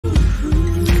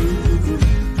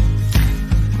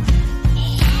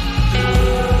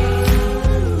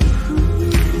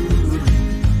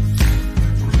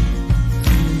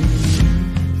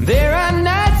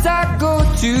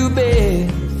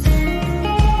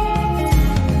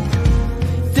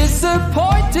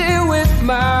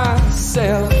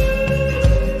myself.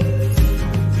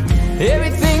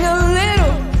 Everything a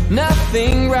little,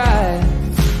 nothing right.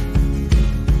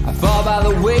 I fall by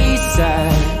the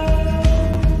wayside,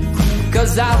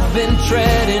 'cause I've been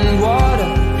treading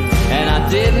water, and I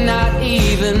did not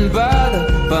even bother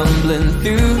fumbling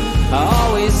through. I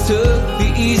always took the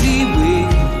easy way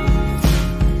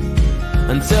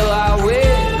until I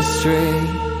went astray.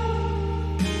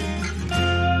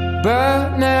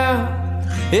 But now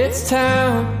it's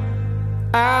time.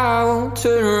 I won't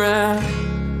turn around.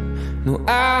 No,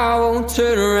 I won't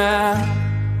turn around.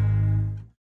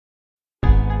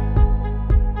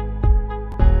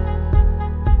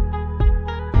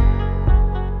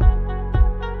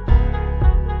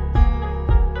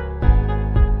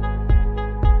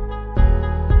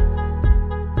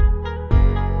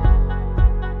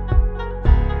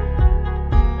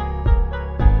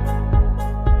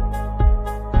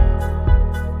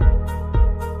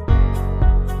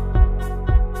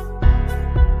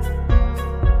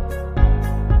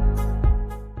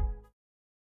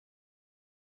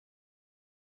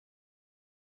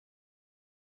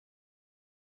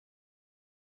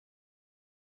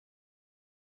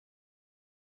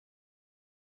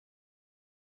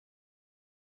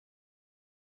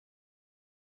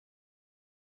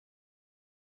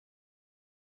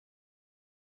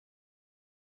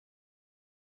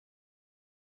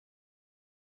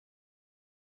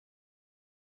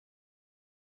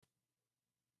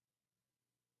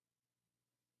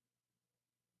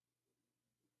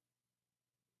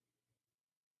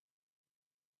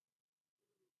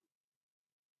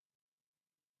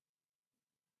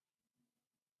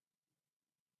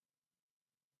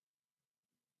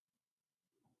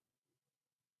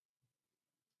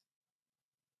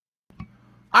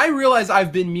 I realize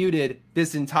I've been muted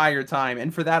this entire time,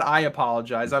 and for that, I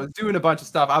apologize. I was doing a bunch of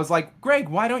stuff. I was like, Greg,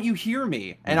 why don't you hear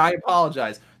me? And I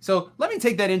apologize. So let me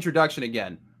take that introduction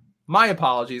again. My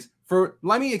apologies.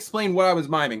 Let me explain what I was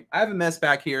miming. I have a mess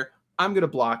back here. I'm going to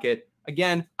block it.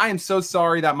 Again, I am so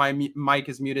sorry that my mic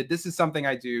is muted. This is something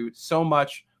I do so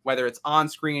much, whether it's on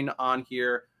screen, on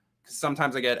here, because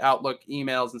sometimes I get Outlook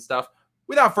emails and stuff.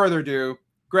 Without further ado,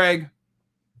 Greg,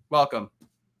 welcome.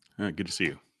 Good to see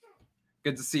you.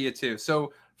 Good to see you too.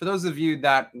 So for those of you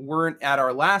that weren't at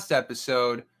our last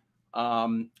episode,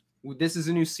 this is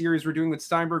a new series we're doing with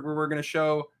Steinberg where we're going to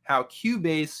show how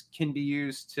Cubase can be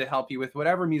used to help you with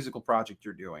whatever musical project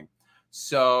you're doing.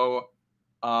 So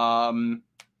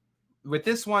with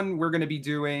this one, we're going to be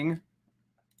doing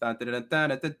Cubase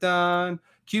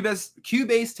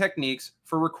techniques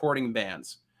for recording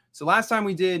bands. So last time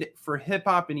we did for hip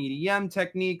hop and EDM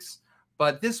techniques,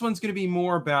 but this one's going to be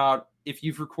more about if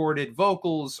you've recorded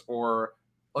vocals or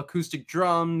acoustic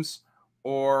drums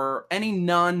or any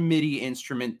non-MIDI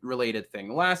instrument related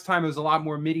thing. Last time it was a lot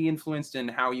more MIDI influenced in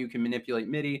how you can manipulate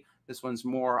MIDI. This one's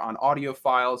more on audio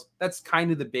files. That's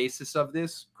kind of the basis of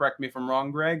this. Correct me if I'm wrong,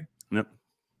 Greg. Yep.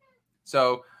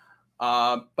 So,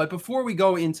 but before we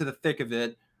go into the thick of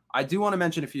it, I do want to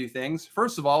mention a few things.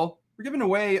 First of all, we're giving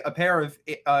away a pair of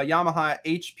Yamaha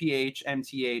HPH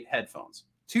MT8 headphones.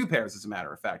 2 pairs, as a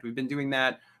matter of fact. We've been doing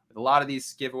that with a lot of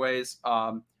these giveaways.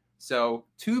 So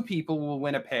 2 people will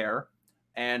win a pair,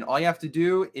 and all you have to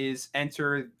do is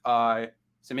enter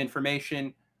some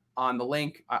information on the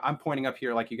link. I'm pointing up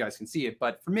here like you guys can see it,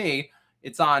 but for me,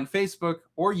 it's on Facebook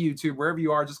or YouTube, wherever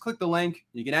you are. Just click the link.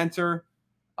 You can enter.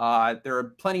 There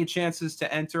are plenty of chances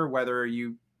to enter, whether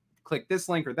you click this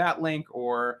link or that link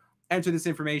or enter this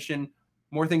information.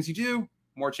 More things you do,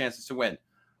 more chances to win.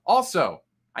 Also,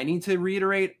 I need to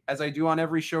reiterate, as I do on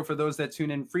every show for those that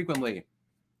tune in frequently,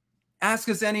 ask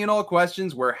us any and all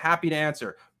questions. We're happy to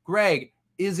answer. Greg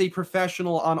is a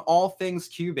professional on all things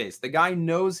Cubase. The guy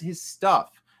knows his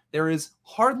stuff. There is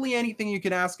hardly anything you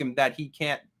can ask him that he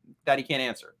can't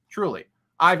answer. Truly,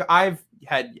 I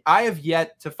have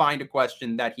yet to find a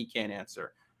question that he can't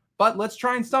answer. But let's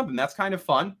try and stump him. That's kind of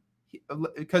fun,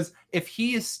 because if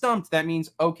he is stumped, that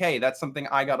means, okay, that's something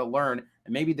I got to learn.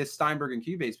 And maybe this Steinberg and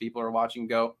Cubase people are watching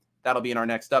go, that'll be in our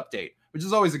next update, which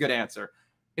is always a good answer.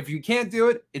 If you can't do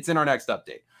it, it's in our next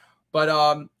update. But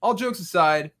all jokes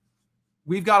aside,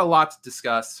 we've got a lot to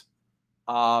discuss.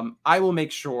 I will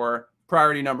make sure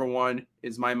priority number 1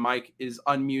 is my mic is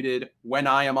unmuted when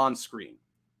I am on screen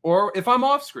or if I'm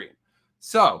off screen.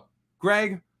 So,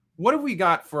 Greg, what have we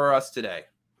got for us today?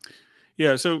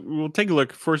 Yeah, so we'll take a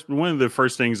look. First, one of the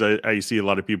first things I see a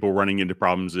lot of people running into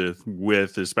problems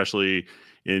with, especially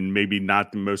in maybe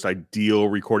not the most ideal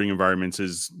recording environments,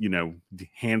 is,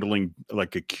 handling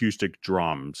like acoustic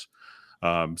drums.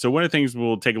 So one of the things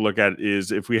we'll take a look at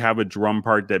is if we have a drum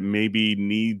part that maybe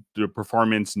the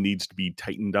performance needs to be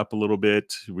tightened up a little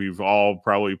bit. We've all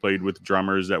probably played with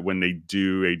drummers that when they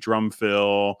do a drum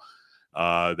fill,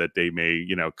 that they may,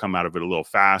 you know, come out of it a little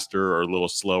faster or a little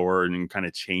slower and kind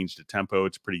of change the tempo.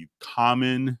 It's pretty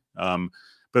common.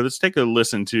 But let's take a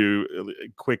listen to a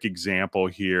quick example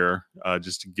here,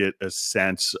 just to get a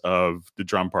sense of the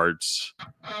drum parts.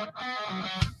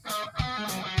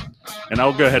 And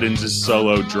I'll go ahead and just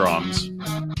solo drums.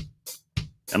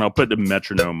 And I'll put the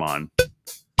metronome on.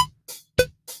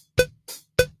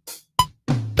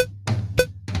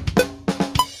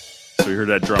 So you heard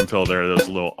that drum fill there that was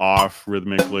a little off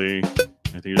rhythmically. I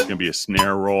think there's going to be a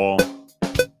snare roll.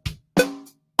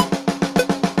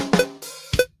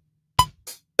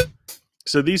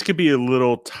 So these could be a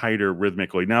little tighter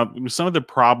rhythmically. Now, some of the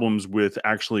problems with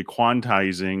actually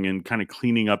quantizing and kind of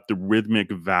cleaning up the rhythmic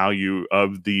value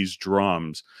of these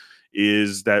drums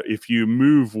is that if you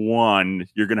move one,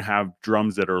 you're going to have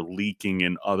drums that are leaking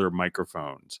in other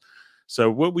microphones.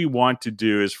 So what we want to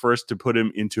do is first to put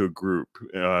them into a group,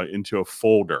 into a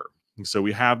folder. So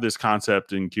we have this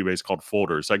concept in Cubase called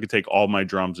folders. So I could take all my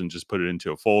drums and just put it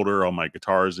into a folder, all my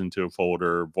guitars into a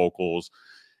folder, vocals.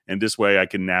 And this way I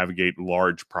can navigate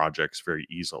large projects very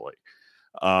easily.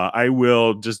 I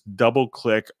will just double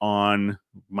click on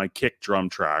my kick drum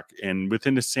track, and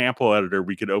within the sample editor,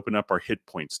 we could open up our hit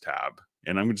points tab.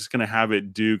 And I'm just going to have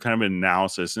it do kind of an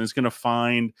analysis, and it's going to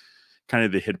find kind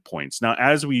of the hit points. Now,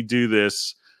 as we do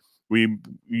this,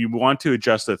 you want to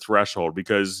adjust the threshold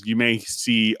because you may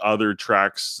see other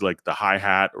tracks like the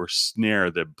hi-hat or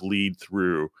snare that bleed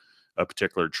through a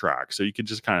particular track. So you could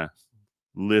just kind of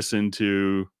listen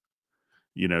to,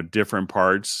 you know, different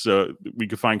parts. So we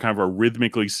could find kind of our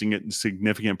rhythmically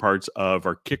significant parts of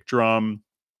our kick drum.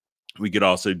 We could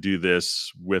also do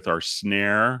this with our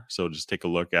snare. So just take a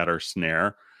look at our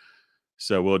snare.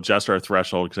 So we'll adjust our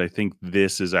threshold because I think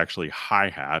this is actually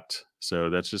hi-hat. So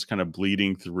that's just kind of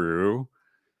bleeding through.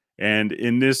 And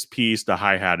in this piece, the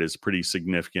hi-hat is pretty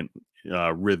significant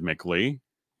rhythmically.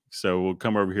 So we'll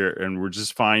come over here and we'll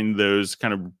just find those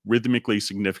kind of rhythmically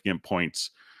significant points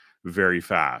very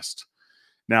fast.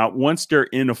 Now, once they're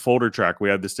in a folder track, we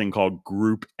have this thing called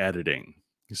group editing.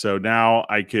 So now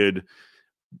I could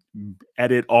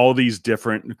edit all these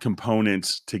different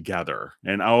components together.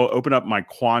 And I'll open up my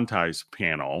quantize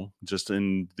panel just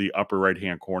in the upper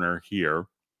right-hand corner here.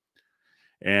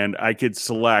 And I could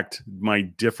select my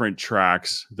different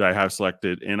tracks that I have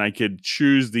selected, and I could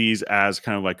choose these as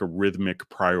kind of like a rhythmic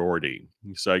priority.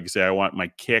 So I can say I want my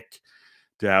kick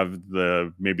to have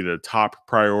maybe the top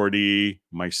priority,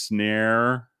 my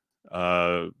snare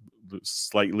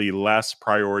slightly less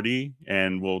priority,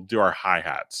 and we'll do our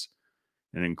hi-hats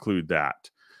and include that.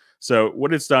 So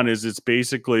what it's done is it's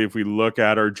basically, if we look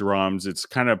at our drums, it's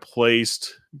kind of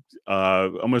placed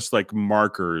almost like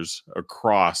markers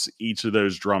across each of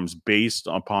those drums based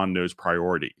upon those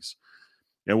priorities.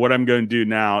 And what I'm going to do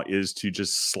now is to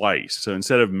just slice. So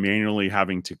instead of manually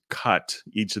having to cut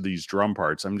each of these drum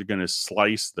parts, I'm going to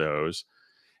slice those.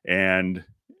 And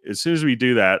as soon as we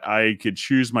do that, I could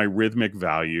choose my rhythmic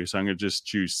value. So I'm going to just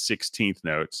choose 16th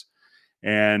notes,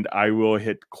 and I will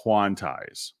hit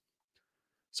quantize.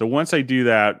 So once I do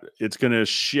that, it's going to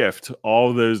shift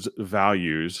all those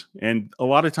values. And a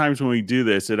lot of times when we do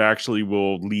this, it actually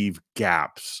will leave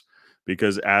gaps,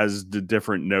 because as the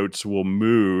different notes will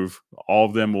move, all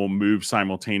of them will move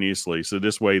simultaneously. So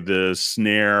this way the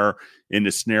snare in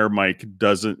the snare mic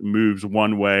moves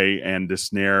one way, and the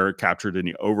snare captured in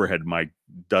the overhead mic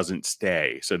doesn't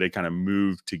stay. So they kind of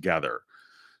move together.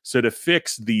 So to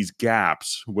fix these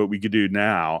gaps, what we could do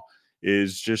now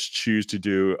is just choose to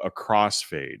do a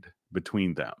crossfade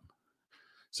between them.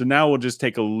 So now we'll just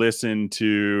take a listen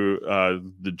to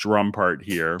the drum part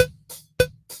here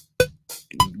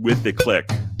with the click.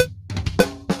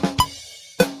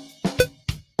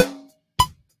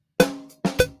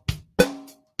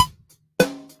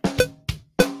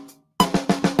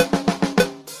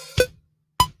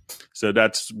 So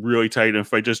that's really tight. And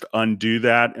if I just undo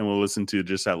that and we'll listen to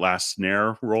just that last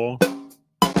snare roll.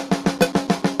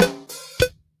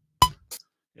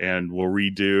 And we'll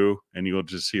redo, and you'll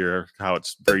just hear how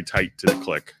it's very tight to the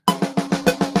click.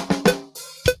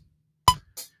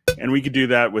 And we could do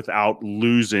that without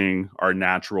losing our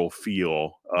natural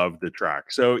feel of the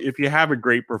track. So if you have a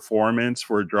great performance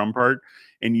for a drum part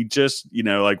and you just, you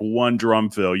know, like one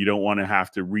drum fill, you don't want to have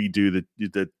to redo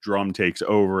the drum takes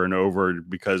over and over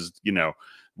because, you know,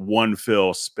 one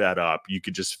fill sped up. You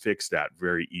could just fix that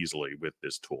very easily with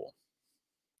this tool.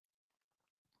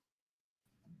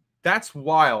 That's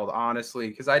wild, honestly,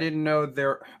 because I didn't know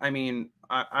I mean,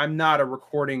 I'm not a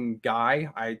recording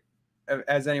guy.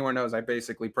 As anyone knows, I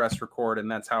basically press record, and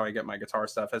that's how I get my guitar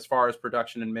stuff. As far as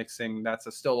production and mixing,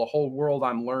 that's still a whole world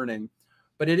I'm learning.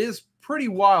 But it is pretty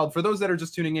wild for those that are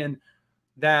just tuning in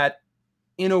that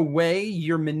in a way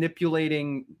you're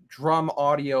manipulating drum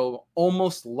audio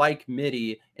almost like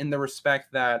MIDI, in the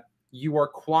respect that you are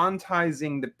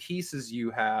quantizing the pieces you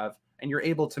have and you're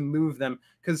able to move them.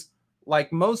 Because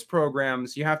like most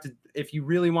programs, you have to, if you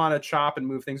really want to chop and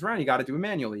move things around, you got to do it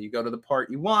manually. You go to the part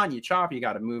you want, you chop, you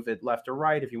got to move it left or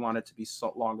right. If you want it to be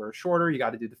longer or shorter, you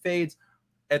got to do the fades,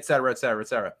 etc., etc.,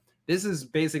 etc. This is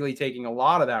basically taking a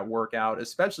lot of that work out,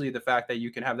 especially the fact that you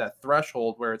can have that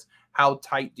threshold where it's how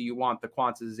tight do you want the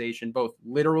quantization, both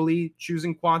literally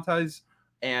choosing quantize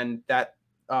and that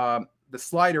the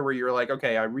slider where you're like,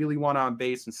 okay, I really want on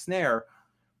bass and snare,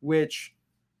 which,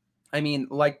 I mean,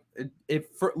 like,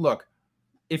 look,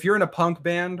 if you're in a punk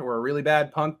band or a really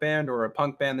bad punk band or a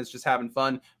punk band that's just having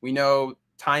fun, we know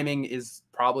timing is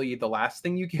probably the last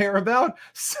thing you care about.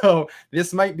 So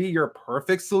this might be your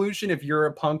perfect solution if you're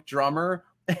a punk drummer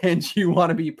and you want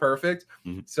to be perfect.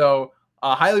 Mm-hmm. So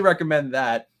highly recommend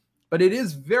that. But it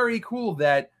is very cool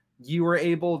that you were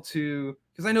able to,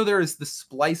 because I know there is the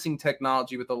splicing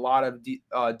technology with a lot of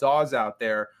DAWs out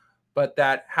there, but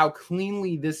that how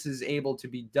cleanly this is able to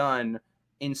be done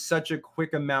in such a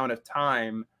quick amount of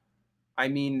time. I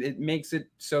mean, it makes it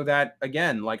so that,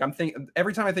 again, like I'm thinking,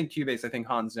 every time I think Cubase, I think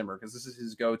Hans Zimmer, because this is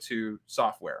his go-to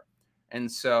software.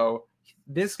 And so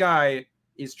this guy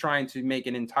is trying to make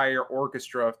an entire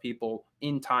orchestra of people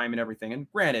in time and everything. And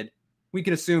granted, we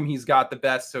can assume he's got the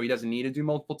best, so he doesn't need to do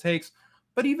multiple takes.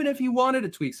 But even if he wanted to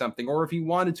tweak something, or if he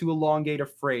wanted to elongate a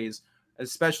phrase,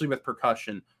 especially with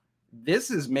percussion,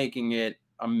 this is making it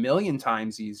a million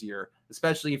times easier,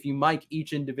 especially if you mic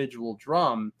each individual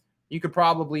drum. You could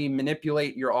probably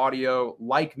manipulate your audio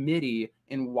like MIDI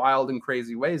in wild and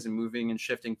crazy ways and moving and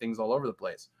shifting things all over the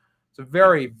place. So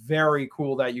very, very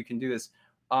cool that you can do this.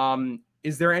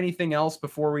 Is there anything else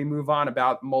before we move on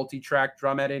about multi-track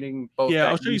drum editing? Yeah,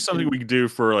 I'll show you something we can do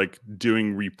for like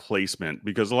doing replacement,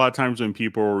 because a lot of times when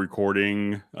people are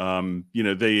recording, you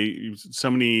know,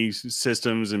 so many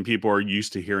systems and people are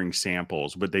used to hearing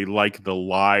samples, but they like the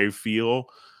live feel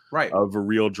of a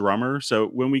real drummer. So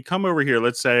when we come over here,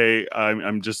 let's say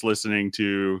I'm just listening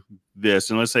to this,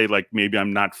 and let's say like maybe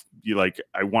I'm not,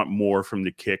 I want more from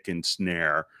the kick and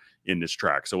snare in this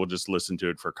track. So we'll just listen to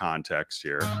it for context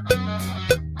here.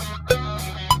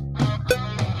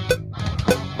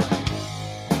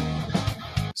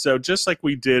 So just like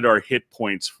we did our hit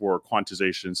points for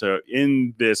quantization. So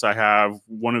in this, I have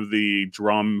one of the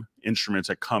drum instruments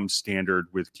that comes standard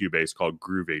with Cubase called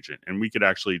Groove Agent. And we could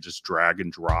actually just drag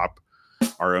and drop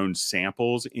our own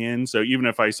samples in. So even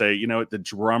if I say, you know what, the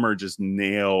drummer just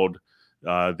nailed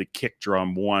the kick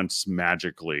drum once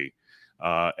magically,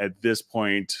 at this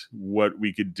point, what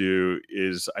we could do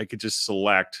is I could just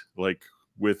select, like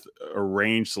with a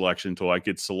range selection tool, I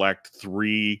could select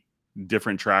 3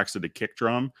 different tracks of the kick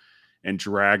drum and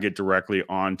drag it directly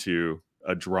onto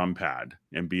a drum pad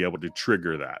and be able to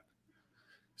trigger that.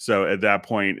 So at that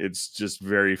point, it's just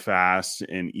very fast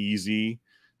and easy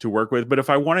to work with. But if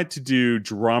I wanted to do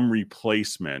drum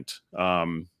replacement,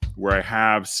 where I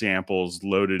have samples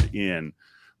loaded in,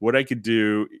 what I could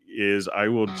do is I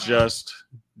will just,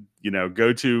 you know,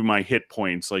 go to my hit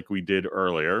points like we did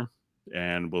earlier,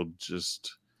 and we'll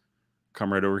just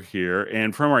come right over here.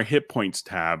 And from our hit points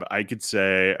tab, I could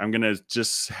say, I'm going to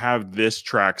just have this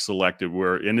track selected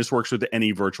and this works with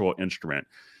any virtual instrument.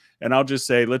 And I'll just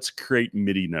say, let's create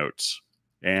MIDI notes.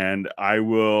 And I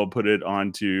will put it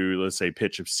onto, let's say,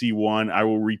 pitch of C1. I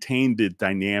will retain the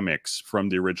dynamics from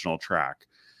the original track.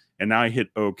 And now I hit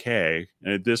OK.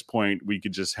 And at this point, we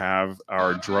could just have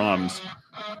our drums.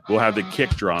 We'll have the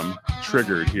kick drum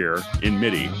triggered here in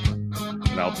MIDI.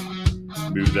 And I'll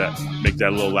move that, make that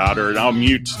a little louder, and I'll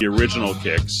mute the original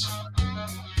kicks.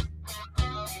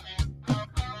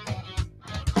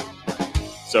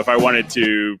 So if I wanted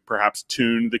to perhaps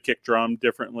tune the kick drum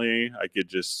differently, I could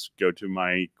just go to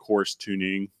my coarse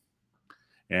tuning.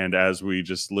 And as we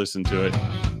just listen to it,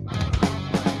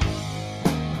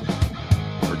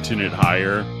 or tune it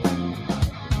higher,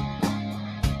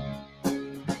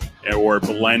 or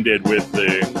blend it with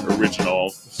the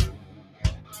original.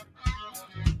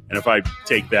 And if I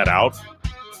take that out,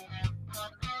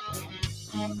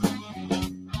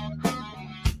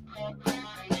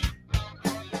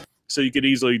 so you could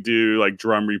easily do like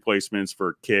drum replacements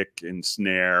for kick and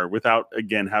snare without,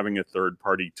 again, having a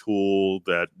third-party tool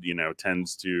that, you know,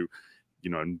 tends to you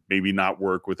know, maybe not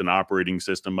work with an operating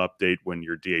system update when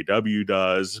your DAW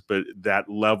does, but that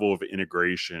level of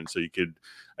integration so you could,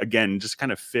 again, just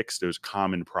kind of fix those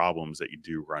common problems that you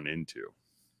do run into.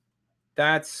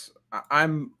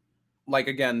 I'm like,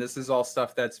 again, this is all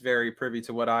stuff that's very privy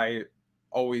to what I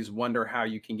always wonder how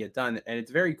you can get done. And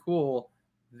it's very cool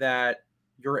that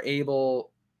you're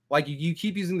able, like, you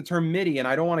keep using the term MIDI, and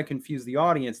I don't want to confuse the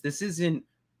audience. This isn't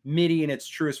MIDI in its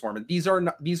truest form. These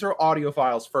are audio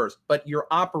files first, but you're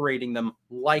operating them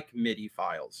like MIDI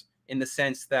files in the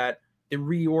sense that the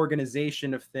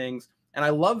reorganization of things. And I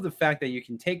love the fact that you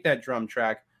can take that drum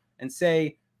track and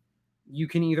say, you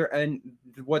can either, and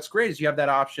what's great is you have that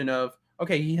option of,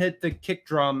 okay, he hit the kick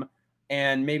drum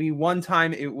and maybe one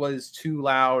time it was too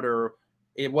loud or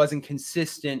it wasn't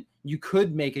consistent. You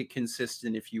could make it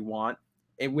consistent if you want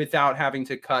it without having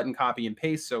to cut and copy and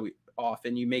paste so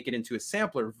often. You make it into a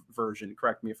sampler version.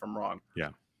 Correct me if I'm wrong. Yeah.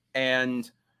 And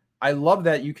I love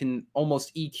that you can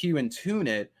almost EQ and tune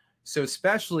it. So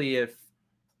especially if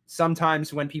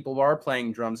sometimes when people are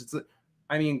playing drums, it's,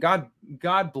 I mean,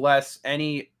 God bless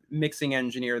any mixing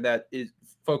engineer that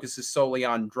focuses solely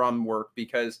on drum work,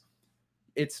 because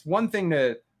it's one thing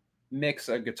to mix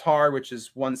a guitar, which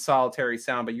is one solitary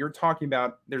sound, but you're talking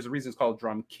about, there's a reason it's called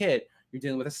drum kit. You're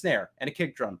dealing with a snare and a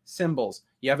kick drum, cymbals.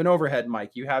 You have an overhead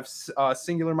mic. You have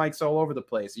singular mics all over the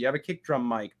place. You have a kick drum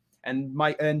mic,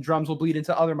 and drums will bleed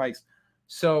into other mics.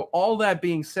 So all that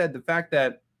being said, the fact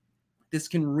that this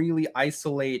can really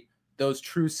isolate those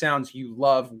true sounds you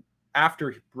love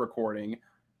after recording,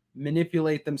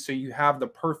 manipulate them so you have the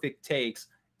perfect takes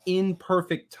in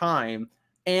perfect time,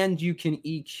 and you can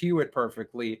EQ it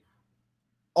perfectly.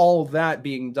 All that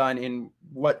being done in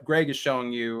what Greg is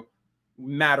showing you,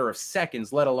 matter of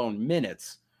seconds, let alone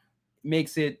minutes,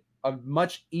 makes it a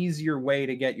much easier way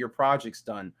to get your projects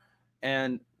done.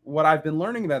 And what I've been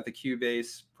learning about the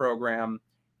Cubase program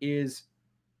is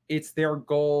it's their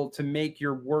goal to make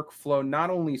your workflow not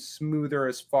only smoother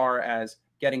as far as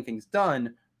getting things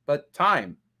done, but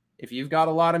time. If you've got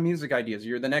a lot of music ideas,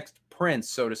 you're the next Prince,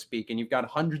 so to speak, and you've got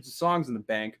hundreds of songs in the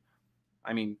bank.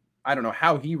 I mean, I don't know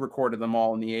how he recorded them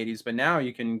all in the 80s, but now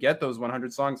you can get those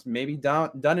 100 songs maybe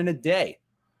done in a day.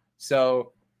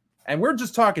 So, and we're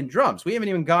just talking drums. We haven't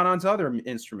even gone on to other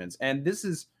instruments. And this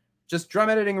is just drum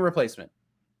editing and replacement.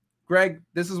 Greg,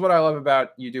 this is what I love about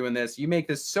you doing this. You make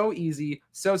this so easy,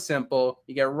 so simple.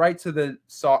 You get right to the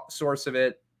source of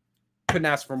it. Couldn't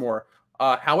ask for more.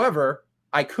 However,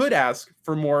 I could ask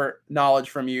for more knowledge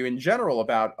from you in general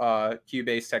about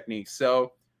Cubase techniques.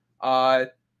 So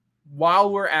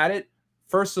while we're at it,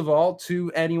 first of all,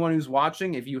 to anyone who's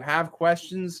watching, if you have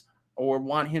questions or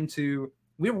want him to,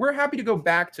 we're happy to go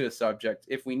back to a subject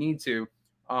if we need to.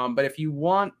 But if you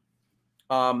want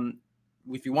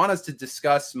us to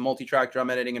discuss multi-track drum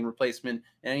editing and replacement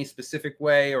in any specific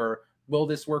way, or will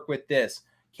this work with this?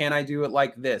 Can I do it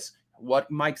like this? What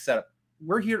mic setup?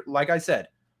 We're here, like I said,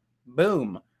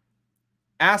 boom.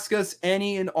 Ask us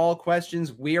any and all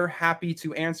questions. We're happy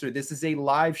to answer. This is a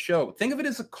live show. Think of it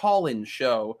as a call-in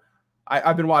show.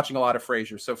 I've been watching a lot of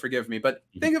Frasier, so forgive me, but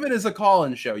think of it as a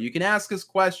call-in show. You can ask us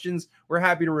questions. We're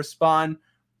happy to respond.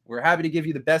 We're happy to give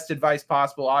you the best advice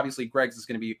possible. Obviously, Greg's is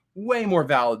going to be way more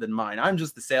valid than mine. I'm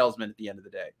just the salesman at the end of the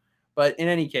day. But in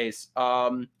any case,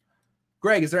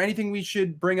 Greg, is there anything we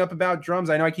should bring up about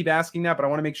drums? I know I keep asking that, but I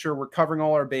want to make sure we're covering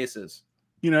all our bases.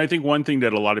 You know, I think one thing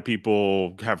that a lot of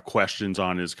people have questions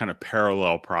on is kind of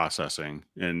parallel processing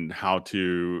and how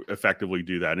to effectively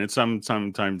do that. And it's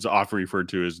sometimes often referred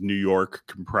to as New York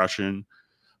compression.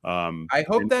 I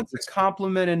hope that's a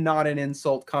compliment and not an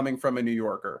insult coming from a New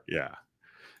Yorker. Yeah.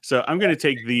 So I'm going to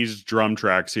take these drum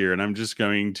tracks here, and I'm just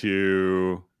going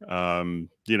to,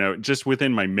 you know, just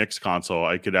within my mix console,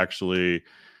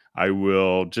 I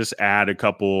will just add I'm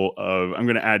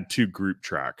going to add 2 group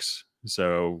tracks.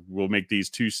 So we'll make these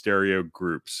 2 stereo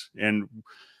groups. And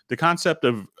the concept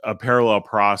of a parallel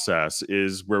process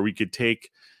is where we could take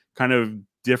kind of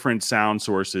different sound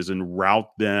sources and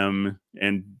route them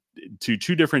and to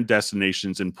 2 different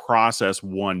destinations and process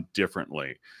one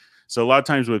differently. So a lot of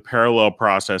times with parallel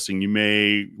processing, you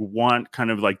may want kind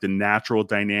of like the natural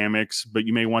dynamics, but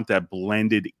you may want that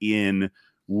blended in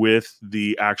with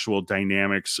the actual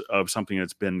dynamics of something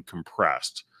that's been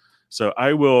compressed. So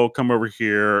I will come over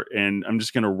here and I'm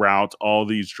just going to route all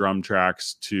these drum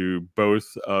tracks to both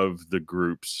of the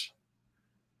groups.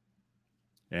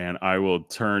 And I will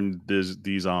turn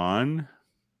these on.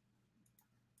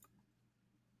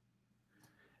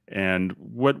 And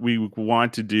what we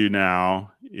want to do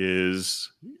now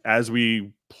is, as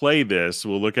we play this,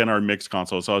 we'll look at our mix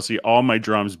console. So I'll see all my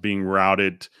drums being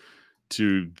routed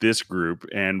to this group.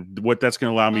 And what that's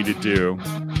going to allow me to do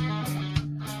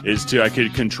I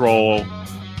could control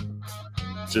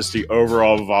just the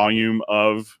overall volume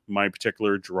of my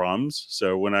particular drums.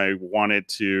 So when I wanted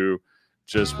to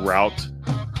just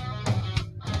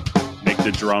make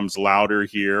the drums louder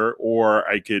here, or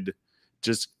I could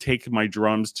just take my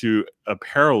drums to a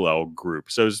parallel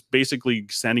group. So it's basically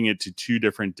sending it to two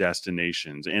different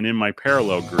destinations. And in my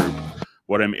parallel group,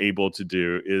 what I'm able to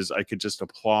do is I could just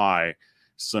apply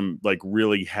some like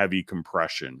really heavy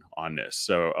compression on this.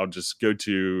 So I'll just go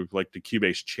to like the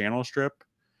Cubase channel strip.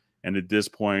 And at this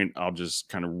point, I'll just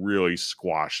kind of really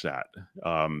squash that.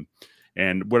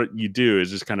 And what you do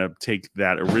is just kind of take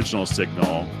that original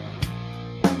signal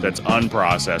that's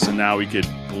unprocessed, and now we could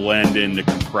blend in the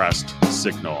compressed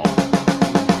signal,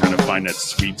 kind of find that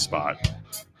sweet spot.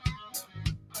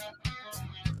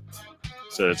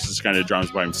 So it's just kind of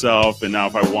drums by himself. And now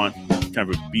if I want kind of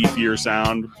a beefier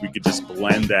sound, we could just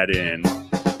blend that in.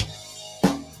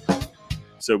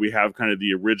 So we have kind of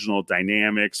the original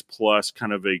dynamics plus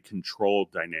kind of a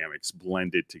controlled dynamics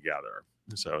blended together.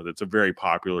 So that's a very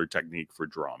popular technique for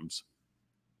drums.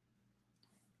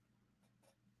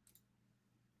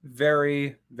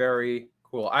 Very, very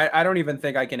cool. I don't even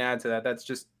think I can add to that. That's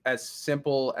just as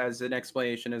simple as an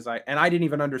explanation as and I didn't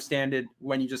even understand it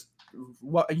when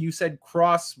what you said,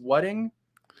 cross-whatting?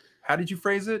 How did you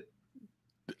phrase it?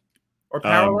 Or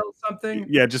parallel something?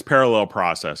 Yeah, just parallel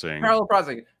processing. Parallel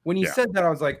processing. When you said that, I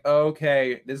was like,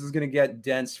 okay, this is going to get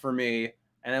dense for me.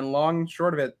 And then long and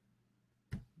short of it,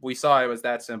 we saw it was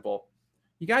that simple.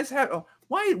 You guys have...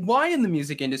 Why in the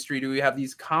music industry do we have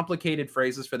these complicated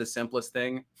phrases for the simplest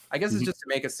thing? I guess it's just to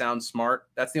make us sound smart.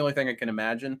 That's the only thing I can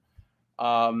imagine.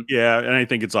 Yeah, and I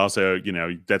think it's also, you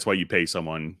know, that's why you pay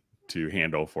someone to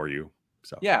handle for you.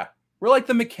 So yeah. We're like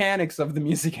the mechanics of the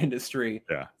music industry.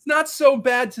 Yeah. It's not so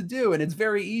bad to do, and it's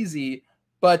very easy,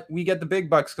 but we get the big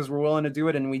bucks because we're willing to do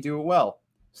it, and we do it well.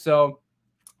 So,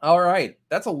 all right.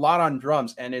 That's a lot on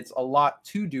drums, and it's a lot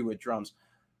to do with drums.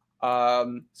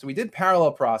 So we did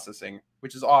parallel processing,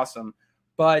 which is awesome.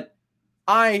 But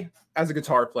as a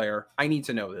guitar player, I need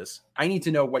to know this. I need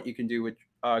to know what you can do with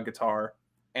guitar.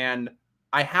 And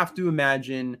I have to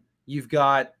imagine you've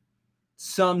got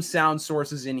some sound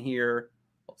sources in here,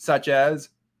 such as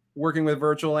working with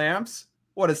virtual amps.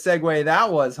 What a segue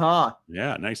that was, huh?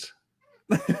 Yeah, nice.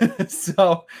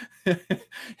 So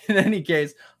in any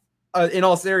case, in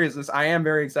all seriousness, I am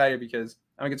very excited because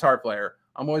I'm a guitar player.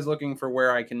 I'm always looking for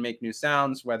where I can make new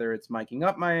sounds, whether it's miking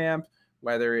up my amp,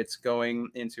 whether it's going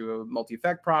into a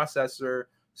multi-effect processor.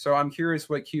 So I'm curious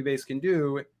what Cubase can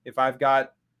do if I've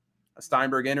got a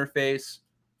Steinberg interface,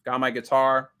 got my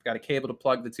guitar, got a cable to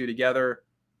plug the two together.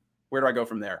 Where do I go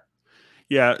from there?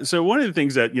 Yeah. So one of the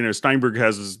things that, you know, Steinberg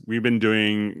has is we've been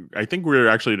doing, I think we're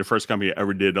actually the first company that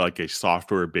ever did like a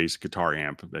software-based guitar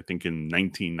amp, I think in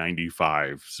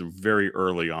 1995. So very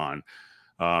early on.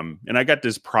 And I got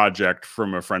this project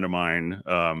from a friend of mine.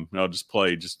 And I'll just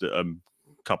play just a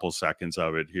couple seconds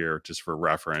of it here just for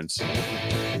reference.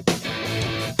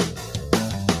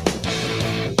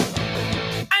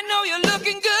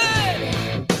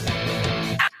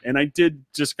 And I did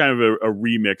just kind of a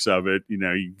remix of it. You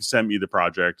know, you sent me the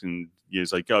project and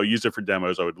he's like, oh, use it for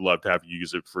demos. I would love to have you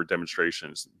use it for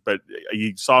demonstrations. But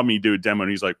he saw me do a demo and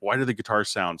he's like, why do the guitars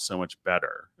sound so much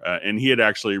better? And he had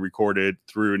actually recorded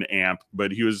through an amp,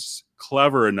 but he was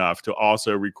clever enough to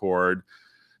also record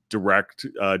direct,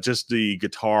 just the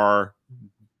guitar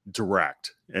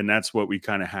direct. And that's what we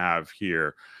kind of have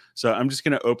here. So I'm just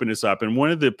going to open this up. And one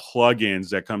of the plugins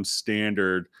that comes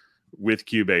standard with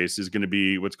Cubase is going to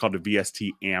be what's called a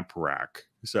VST amp rack.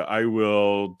 So I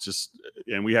will just,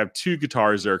 and we have two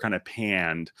guitars that are kind of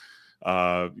panned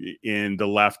in the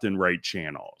left and right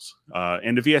channels.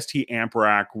 And the VST amp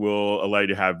rack will allow you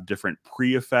to have different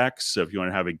pre-effects. So if you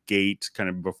want to have a gate kind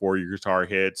of before your guitar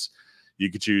hits,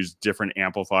 you could choose different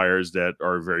amplifiers that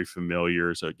are very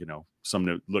familiar. So, you know, some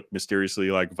that look mysteriously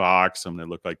like Vox, some that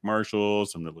look like Marshall,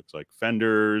 some that looks like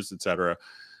Fenders, etc.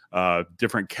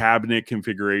 Different cabinet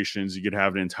configurations. You could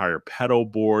have an entire pedal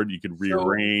board. You could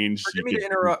rearrange. Forgive me to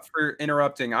interrupt for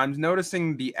interrupting. I'm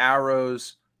noticing the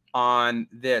arrows on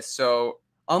this. So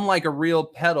unlike a real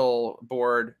pedal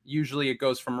board, usually it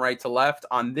goes from right to left.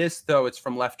 On this, though, it's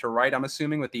from left to right, I'm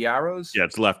assuming, with the arrows. Yeah,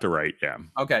 it's left to right. Yeah.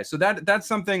 Okay, so that's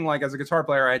something like as a guitar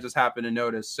player, I just happen to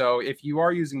notice. So if you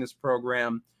are using this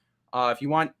program, if you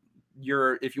want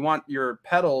your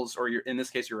pedals, or in this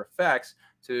case your effects,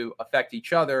 to affect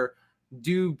each other,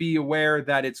 do be aware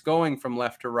that it's going from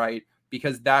left to right,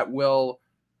 because that will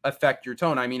affect your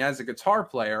tone. I mean, as a guitar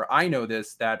player, I know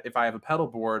this, that if I have a pedal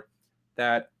board,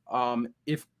 that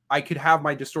if I could have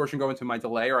my distortion go into my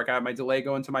delay, or I could have my delay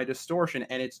go into my distortion,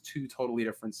 and it's two totally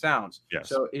different sounds. Yes.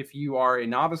 So if you are a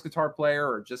novice guitar player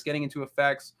or just getting into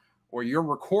effects, or you're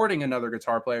recording another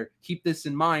guitar player, keep this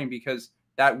in mind because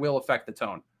that will affect the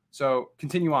tone. So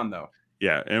continue on though.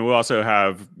 Yeah, and we'll also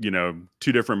have, you know,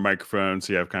 2 different microphones.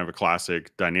 So you have kind of a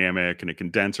classic dynamic and a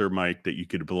condenser mic that you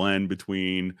could blend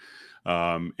between.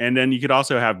 And then you could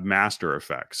also have master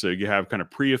effects. So you have kind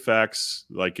of pre-effects,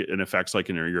 like an effects like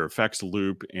in your effects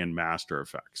loop, and master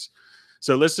effects.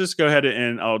 So let's just go ahead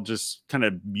and I'll just kind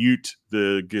of mute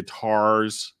the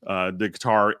guitars, the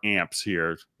guitar amps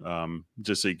here,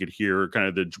 just so you could hear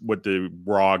kind of what the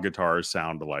raw guitars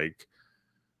sound like.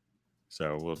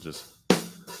 So we'll just...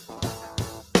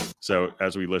 So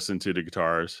as we listen to the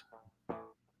guitars,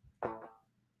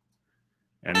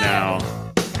 and now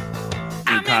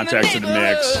in context of the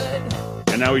mix,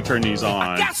 and now we turn these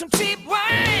on. Got some cheap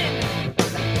wine.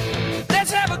 Let's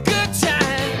have a good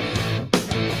time.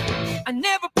 I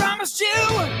never promised you.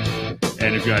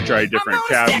 And if you want to try different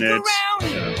cabinets,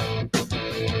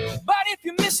 but if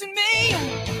you're missing me,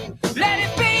 let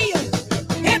it be.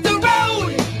 Hit the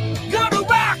road, gonna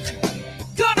rock,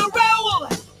 gonna roll.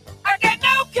 I got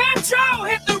no control.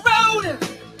 Hit the road,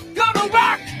 gonna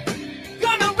rock,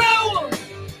 gonna roll,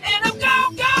 and I'm go.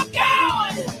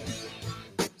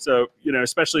 So, you know,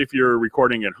 especially if you're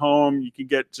recording at home, you can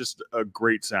get just a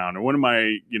great sound. And one of my,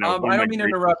 you know, I don't mean to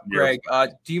interrupt, Greg.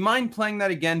 Do you mind playing that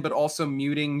again, but also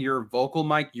muting your vocal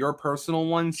mic, your personal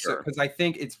one? Sure. Because I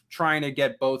think it's trying to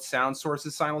get both sound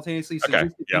sources simultaneously. So okay,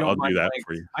 just, if yeah, you don't I'll mind do that playing,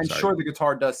 for you. I'm sure the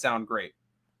guitar does sound great.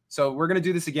 So we're going to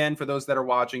do this again for those that are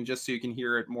watching, just so you can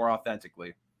hear it more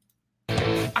authentically.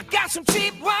 I got some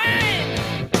cheap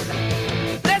wine.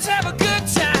 Let's have a good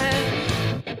time.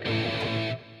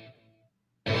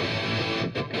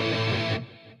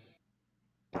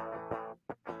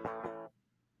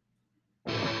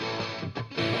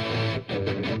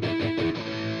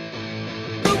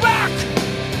 Rock,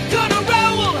 gonna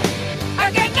roll.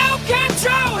 I got no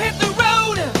control. Hit the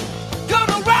road.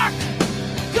 Gonna rock,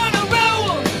 gonna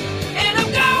roll, and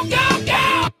I'm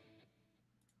go.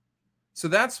 So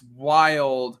that's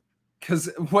wild, because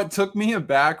what took me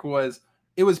aback was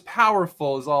it was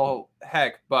powerful as all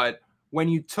heck, but when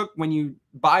you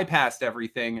bypassed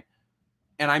everything,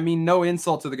 and I mean no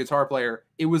insult to the guitar player,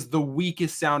 it was the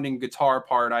weakest sounding guitar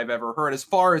part I've ever heard. As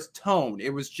far as tone,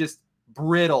 it was just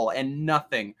brittle and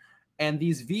nothing. And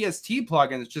these VST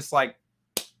plugins just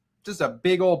a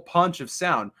big old punch of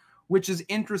sound, which is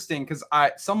interesting because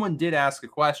someone did ask a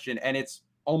question, and it's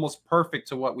almost perfect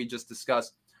to what we just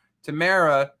discussed.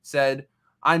 Tamara said,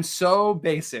 I'm so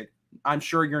basic. I'm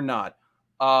sure you're not.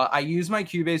 I use my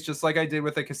Cubase just like I did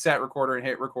with a cassette recorder and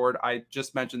hit record. I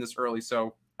just mentioned this early,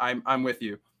 so I'm with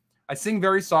you. I sing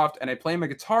very soft and I play my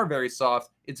guitar very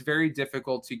soft. It's very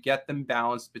difficult to get them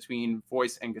balanced between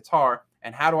voice and guitar.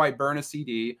 And how do I burn a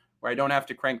CD where I don't have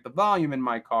to crank the volume in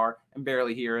my car and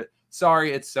barely hear it?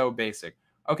 Sorry, it's so basic.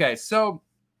 Okay, so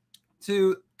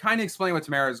to kind of explain what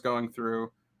Tamara is going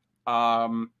through,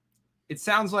 it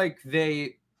sounds like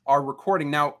they are recording.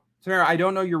 Now, Tamara, I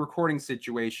don't know your recording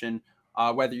situation,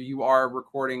 whether you are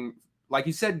recording, like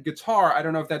you said, guitar. I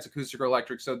don't know if that's acoustic or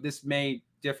electric, so this may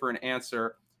differ in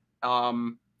answer.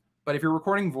 But if you're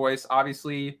recording voice,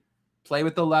 obviously play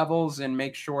with the levels and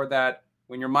make sure that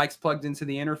when your mic's plugged into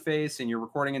the interface and you're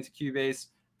recording into Cubase,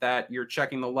 that you're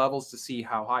checking the levels to see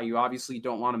how high. You obviously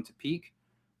don't want them to peak.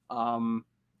 And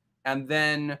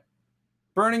then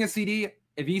burning a CD,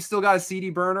 if you still got a CD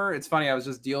burner, it's funny, I was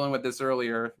just dealing with this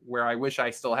earlier where I wish I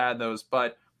still had those,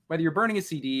 but whether you're burning a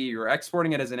CD, you're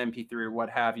exporting it as an MP3 or what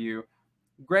have you,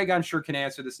 Greg, I'm sure, can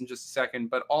answer this in just a second,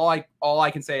 but all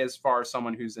I can say as far as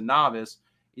someone who's a novice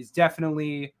is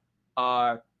definitely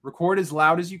record as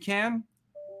loud as you can.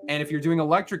 And if you're doing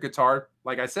electric guitar,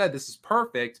 like I said, this is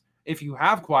perfect. If you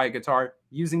have quiet guitar,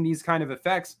 using these kind of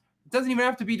effects, it doesn't even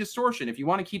have to be distortion. If you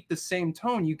want to keep the same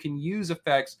tone, you can use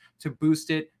effects to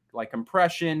boost it, like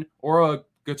compression or a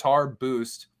guitar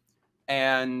boost.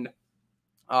 And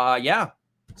yeah.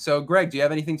 So, Greg, do you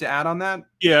have anything to add on that?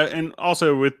 Yeah, and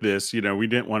also with this, you know, we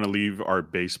didn't want to leave our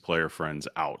bass player friends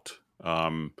out.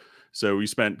 So we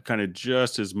spent kind of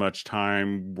just as much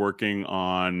time working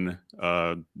on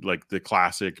like the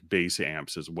classic bass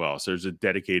amps as well. So there's a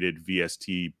dedicated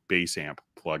VST bass amp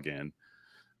plugin.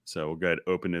 So we'll go ahead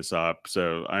and open this up.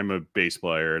 So I'm a bass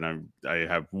player and I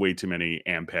have way too many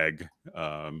Ampeg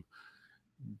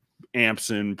amps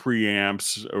and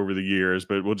preamps over the years,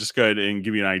 but we'll just go ahead and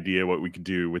give you an idea what we could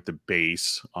do with the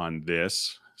bass on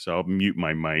this. So I'll mute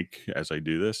my mic as I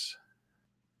do this.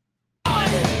 We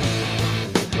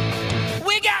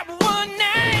got one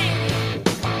night.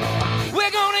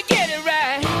 We're gonna get it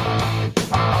right.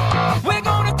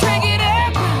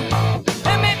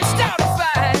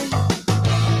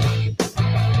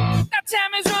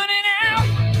 time is running out,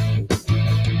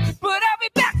 but I'll be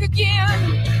back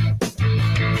again.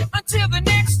 Until the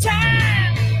next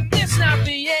time, it's not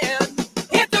the end.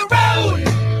 Hit the road,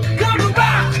 gonna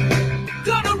rock,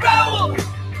 gonna roll.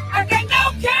 I got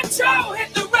no control.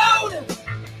 Hit the road,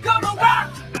 gonna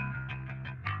rock.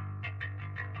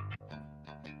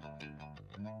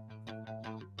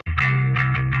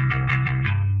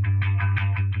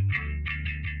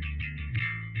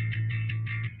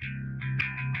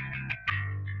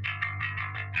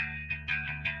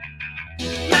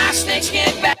 My snakes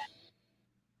get back.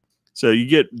 So you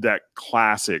get that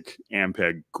classic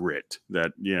Ampeg grit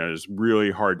that, you know, is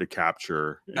really hard to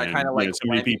capture. That And kind of you know, like so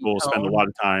many people spend a tone. lot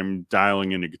of time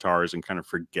dialing into guitars and kind of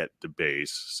forget the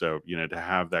bass. So, you know, to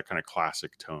have that kind of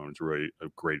classic tone is really a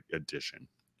great addition.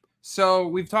 So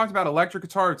we've talked about electric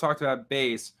guitar, we've talked about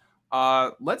bass.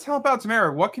 Let's help out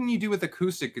Tamara. What can you do with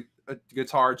acoustic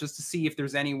guitar just to see if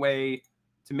there's any way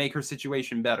to make her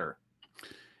situation better?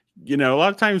 You know, a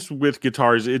lot of times with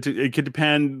guitars, it could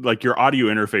depend. Like your audio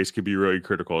interface could be really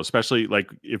critical, especially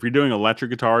like if you're doing electric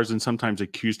guitars and sometimes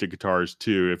acoustic guitars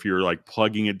too. If you're like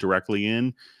plugging it directly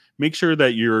in, make sure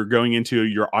that you're going into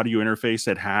your audio interface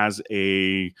that has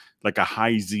a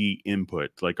high Z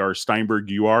input, like our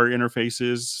Steinberg UR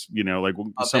interfaces. You know, like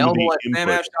some of the Available at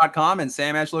input. samash.com and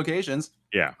Samash locations.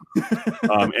 Yeah.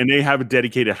 And they have a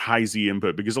dedicated high Z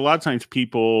input because a lot of times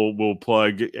people will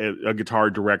plug a guitar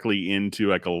directly into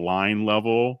like a line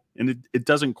level and it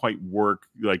doesn't quite work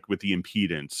like with the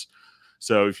impedance.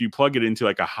 So if you plug it into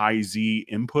like a high Z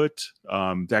input,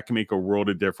 that can make a world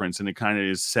of difference. And it kind of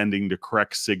is sending the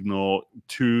correct signal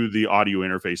to the audio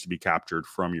interface to be captured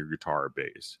from your guitar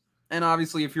bass. And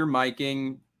obviously, if you're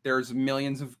miking, there's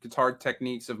millions of guitar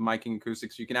techniques of miking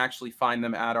acoustics. You can actually find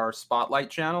them at our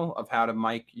Spotlight channel of how to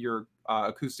mic your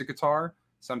acoustic guitar.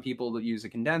 Some people use a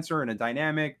condenser and a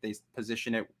dynamic. They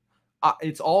position it.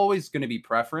 It's always going to be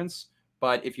preference.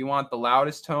 But if you want the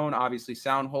loudest tone, obviously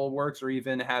sound hole works, or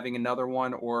even having another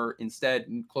one, or instead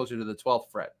closer to the 12th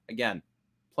fret. Again,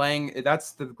 playing,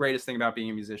 that's the greatest thing about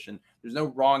being a musician. There's no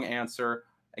wrong answer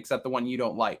except the one you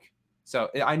don't like.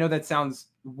 So I know that sounds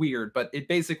weird, but it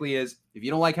basically is, if you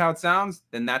don't like how it sounds,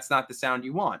 then that's not the sound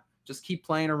you want. Just keep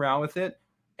playing around with it.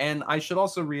 And I should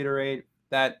also reiterate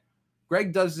that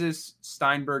Greg does this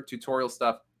Steinberg tutorial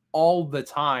stuff all the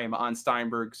time on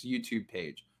Steinberg's YouTube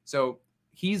page. So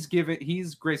he's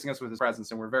gracing us with his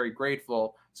presence, and we're very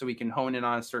grateful, so we can hone in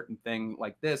on a certain thing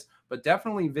like this. But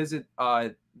definitely visit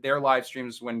their live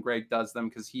streams when Greg does them,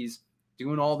 because he's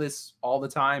doing all this all the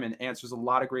time and answers a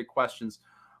lot of great questions.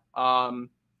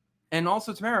 And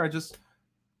also, Tamara, just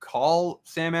call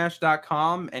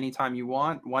samash.com anytime you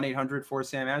want,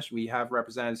 1-800-4SAMASH. We have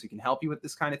representatives who can help you with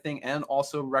this kind of thing, and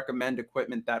also recommend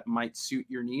equipment that might suit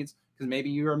your needs, because maybe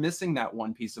you are missing that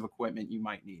one piece of equipment you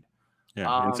might need.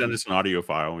 Yeah, and send us an audio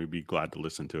file, and we'd be glad to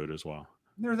listen to it as well.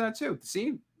 There's that too.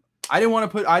 See, I didn't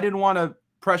want to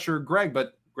pressure Greg,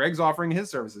 but Greg's offering his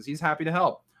services. He's happy to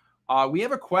help. We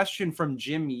have a question from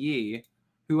Jim Yee,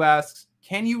 who asks,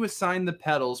 can you assign the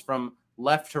pedals from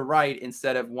left to right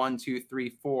instead of 1, 2, 3,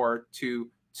 4 to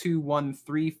 2, 1,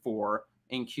 3, 4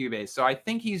 in Cubase? So I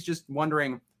think he's just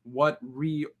wondering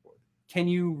can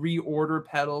you reorder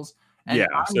pedals? And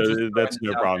yeah, so that's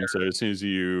no problem. So as soon as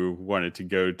you wanted to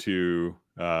go to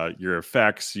your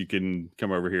effects, you can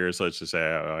come over here. So let's just say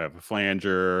I have a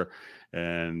flanger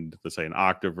and let's say an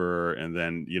octaver. And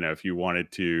then, you know, if you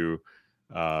wanted to,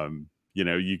 you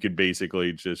know, you could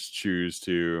basically just choose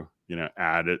to, you know,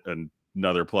 add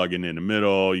another plugin in the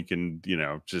middle. You can, you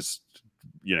know, just,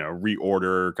 you know,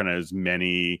 reorder kind of as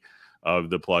many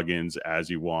of the plugins as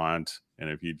you want. And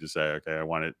if you just say, okay, I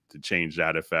want it to change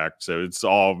that effect. So it's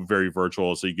all very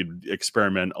virtual. So you could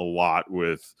experiment a lot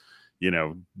with, you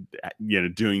know,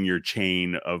 doing your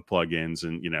chain of plugins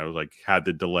and, you know, like had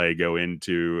the delay go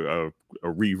into a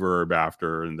reverb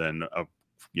after, and then,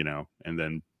 you know, and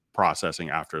then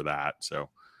processing after that. So,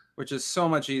 which is so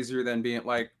much easier than being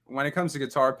like, when it comes to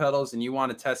guitar pedals and you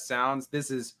want to test sounds,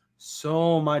 this is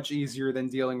so much easier than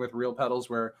dealing with real pedals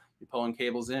where you're pulling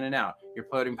cables in and out. You're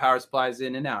putting power supplies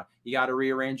in and out. You got to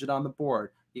rearrange it on the board.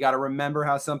 You got to remember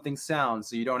how something sounds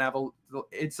so you don't have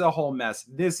it's a whole mess.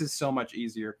 This is so much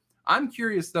easier. I'm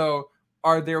curious though,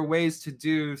 are there ways to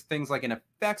do things like an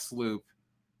effects loop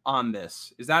on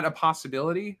this? Is that a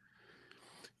possibility?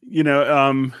 You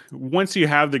know, once you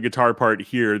have the guitar part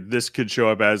here, this could show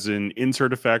up as an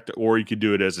insert effect, or you could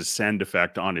do it as a send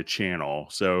effect on a channel.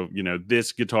 So, you know,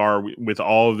 this guitar with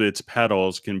all of its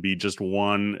pedals can be just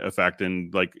one effect,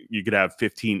 and like you could have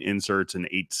 15 inserts and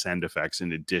 8 send effects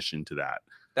in addition to that.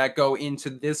 That go into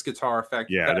this guitar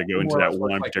effect. Yeah, that go into that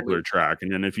one particular track.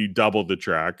 And then if you double the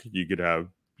track, you could have,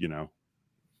 you know,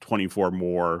 24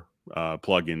 more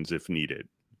plugins if needed.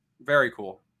 Very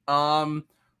cool.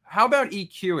 How about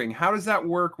EQing? How does that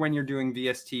work when you're doing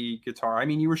VST guitar? I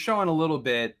mean, you were showing a little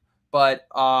bit, but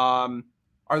are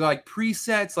there like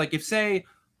presets? Like if say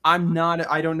I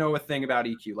don't know a thing about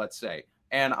EQ, let's say,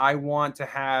 and I want to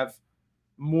have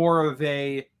more of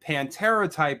a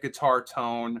Pantera type guitar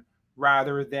tone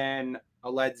rather than a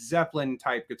Led Zeppelin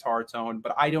type guitar tone,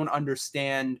 but I don't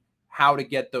understand how to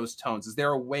get those tones. Is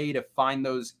there a way to find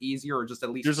those easier, or just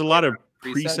at least there's a lot of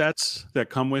presets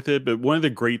that come with it? But one of the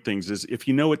great things is if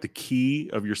you know what the key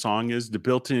of your song is, the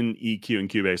built-in EQ in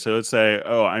Cubase. So let's say,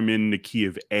 oh, I'm in the key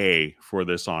of A for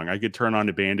this song. I could turn on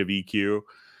a band of EQ.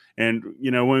 And, you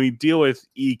know, when we deal with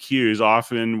EQs,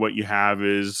 often what you have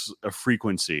is a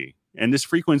frequency. And this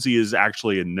frequency is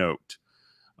actually a note.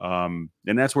 And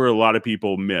that's where a lot of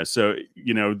people miss. So,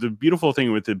 you know, the beautiful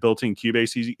thing with the built-in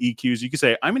Cubase EQs, you can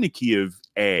say, I'm in a key of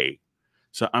A.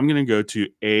 So I'm going to go to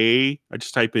A. I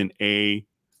just type in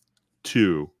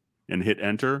A2 and hit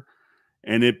enter.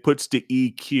 And it puts the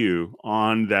EQ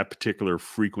on that particular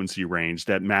frequency range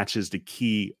that matches the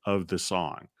key of the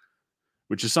song,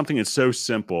 which is something that's so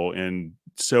simple and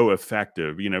so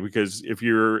effective, you know, because if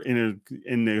you're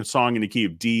in a song in the key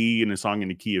of D and a song in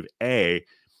the key of A,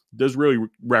 those really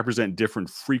represent different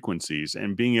frequencies,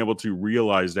 and being able to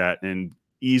realize that and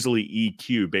easily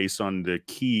EQ based on the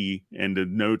key and the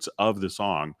notes of the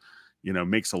song, you know,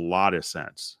 makes a lot of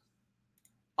sense.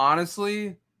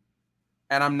 Honestly,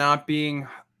 and I'm not being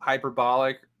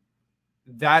hyperbolic,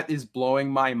 that is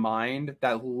blowing my mind,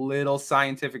 that little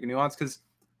scientific nuance, because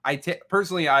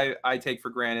personally, I take for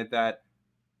granted that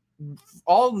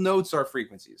all notes are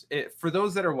frequencies. For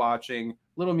those that are watching,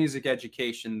 little music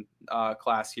education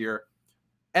class here,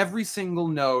 every single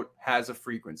note has a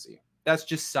frequency. That's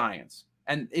just science.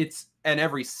 And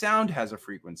every sound has a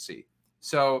frequency.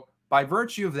 So by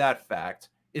virtue of that fact,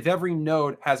 if every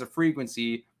note has a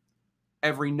frequency,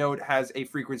 every note has a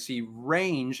frequency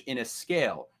range in a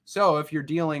scale. So if you're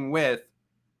dealing with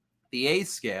the A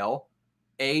scale,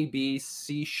 A, B,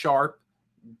 C sharp,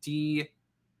 D,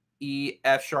 E,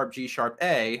 F sharp, G sharp,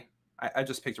 A. I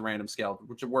just picked a random scale,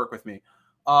 which would work with me.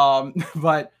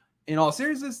 But in all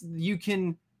seriousness, each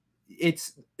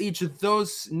of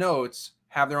those notes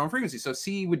have their own frequency. So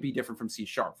C would be different from C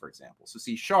sharp, for example. So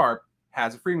C sharp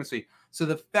has a frequency. So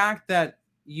the fact that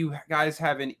you guys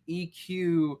have an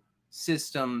EQ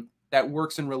system that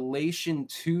works in relation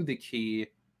to the key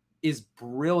is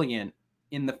brilliant,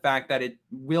 in the fact that it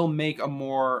will make a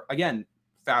more, again,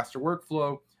 faster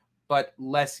workflow, but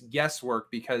less guesswork,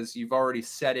 because you've already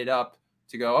set it up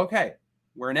to go, okay,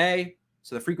 we're in A,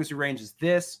 so the frequency range is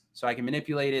this, so I can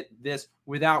manipulate it this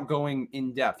without going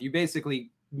in depth. You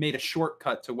basically made a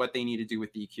shortcut to what they need to do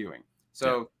with EQing.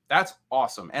 So that's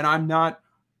awesome. And I'm not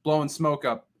blowing smoke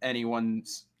up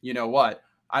anyone's, you know what,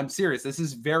 I'm serious. This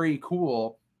is very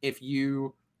cool if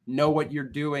you know what you're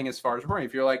doing as far as recording.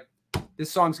 If you're like,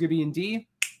 this song's gonna be in D,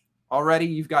 already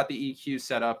you've got the EQ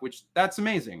set up, which that's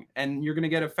amazing. And you're going to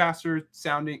get a faster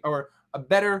sounding, or a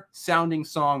better sounding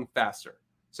song faster.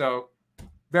 So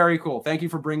very cool. Thank you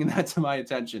for bringing that to my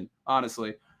attention,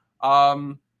 honestly.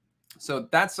 So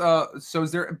that's, so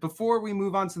is there, before we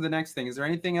move on to the next thing, is there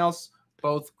anything else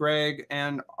both Greg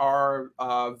and our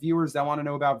viewers that want to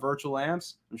know about virtual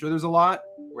amps? I'm sure there's a lot.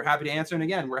 We're happy to answer. And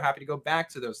again, we're happy to go back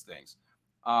to those things.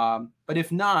 But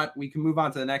if not, we can move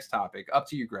on to the next topic. Up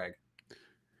to you, Greg.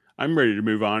 I'm ready to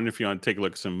move on if you want to take a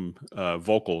look at some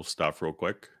vocal stuff real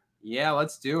quick. Yeah,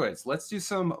 let's do it. Let's do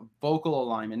some vocal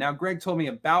alignment. Now, Greg told me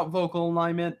about vocal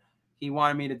alignment. He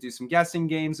wanted me to do some guessing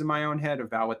games in my own head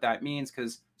about what that means,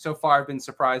 because so far I've been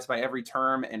surprised by every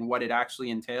term and what it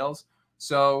actually entails.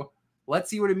 So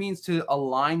let's see what it means to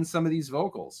align some of these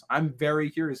vocals. I'm very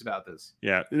curious about this.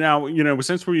 Yeah. Now, you know,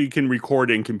 since we can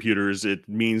record in computers, it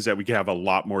means that we can have a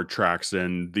lot more tracks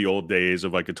than the old days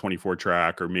of like a 24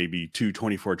 track or maybe two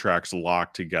 24 tracks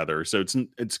locked together. So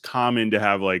it's common to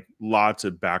have like lots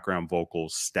of background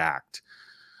vocals stacked.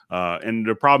 And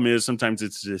the problem is sometimes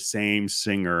it's the same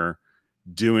singer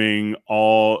doing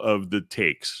all of the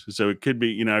takes. So it could be,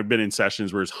 you know, I've been in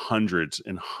sessions where it's hundreds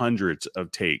and hundreds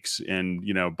of takes, and,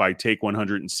 you know, by take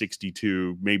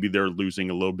 162, maybe they're losing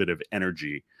a little bit of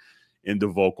energy in the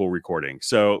vocal recording.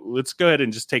 So let's go ahead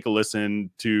and just take a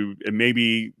listen to, and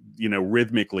maybe, you know,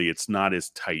 rhythmically it's not as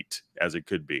tight as it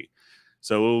could be.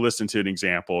 So we'll listen to an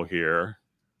example here.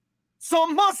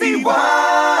 Somos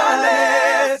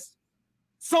iguales.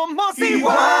 Somos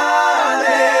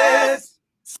iguales.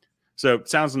 So it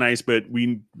sounds nice, but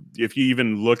if you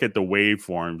even look at the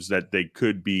waveforms, that they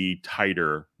could be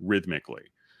tighter rhythmically.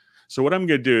 So what I'm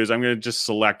going to do is I'm going to just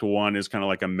select one as kind of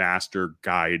like a master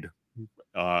guide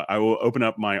I will open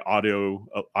up my audio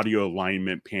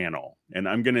alignment panel, and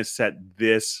I'm going to set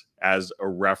this as a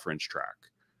reference track.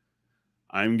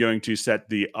 I'm going to set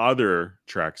the other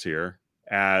tracks here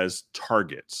as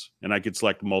targets, and I could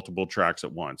select multiple tracks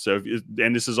at once. So,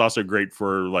 and this is also great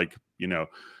for like,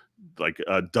 like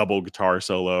a double guitar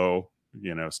solo,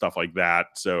 stuff like that.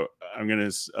 So I'm going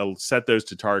to set those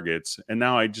to targets. And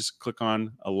now I just click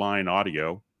on align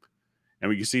audio, and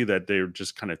we can see that they're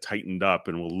just kind of tightened up,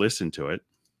 and we'll listen to it.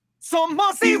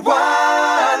 Somos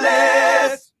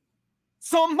iguales.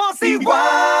 Somos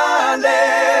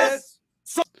iguales.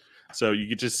 So you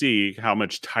can just see how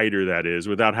much tighter that is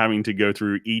without having to go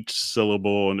through each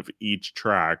syllable and each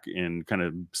track and kind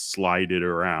of slide it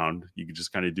around. You can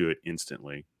just kind of do it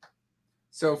instantly.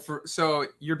 So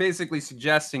you're basically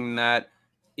suggesting that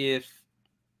if,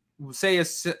 say, a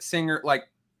singer, like,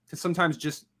 because sometimes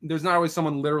just there's not always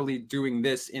someone literally doing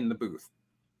this in the booth.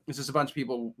 It's just a bunch of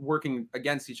people working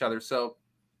against each other. So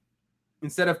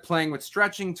instead of playing with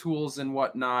stretching tools and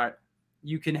whatnot,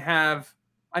 you can have,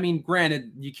 I mean,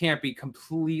 granted, you can't be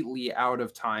completely out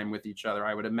of time with each other.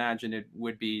 I would imagine it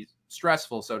would be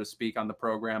stressful, so to speak, on the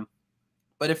program.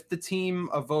 But if the team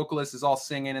of vocalists is all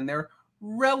singing and they're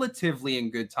relatively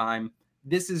in good time,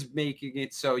 this is making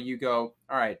it so you go,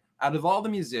 all right, out of all the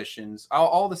musicians,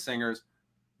 all the singers,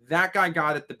 that guy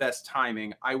got it the best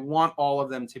timing. I want all of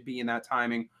them to be in that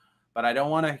timing, but I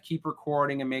don't want to keep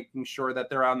recording and making sure that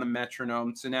they're on the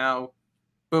metronome. So now,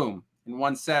 boom, in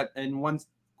one set, in one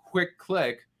quick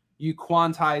click, you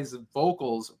quantize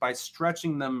vocals by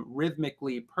stretching them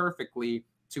rhythmically perfectly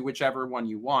to whichever one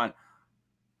you want.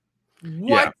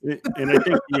 What? Yeah, and I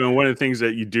think one of the things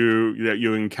that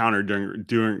you encounter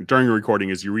during a recording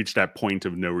is you reach that point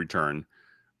of no return,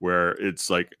 where it's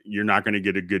like you're not going to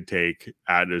get a good take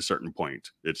at a certain point.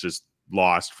 It's just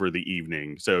lost for the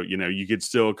evening. So you could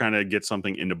still kind of get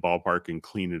something into ballpark and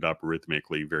clean it up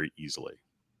rhythmically very easily.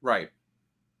 Right.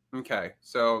 Okay.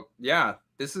 So yeah,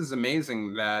 this is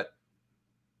amazing. That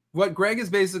what Greg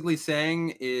is basically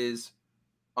saying is,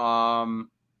 now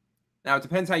it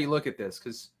depends how you look at this,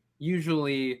 because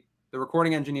usually the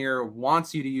recording engineer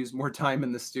wants you to use more time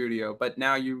in the studio, but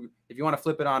now if you want to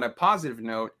flip it on a positive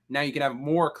note, now you can have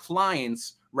more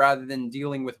clients rather than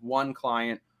dealing with one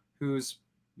client who's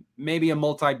maybe a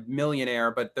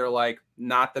multi-millionaire, but they're like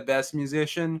not the best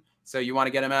musician. So you want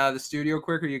to get them out of the studio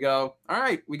quicker. You go, all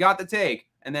right, we got the take.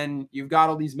 And then you've got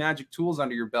all these magic tools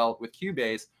under your belt with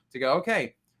Cubase to go,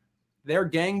 okay, they're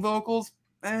gang vocals.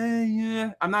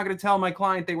 Yeah, I'm not going to tell my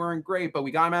client they weren't great, but we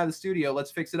got them out of the studio.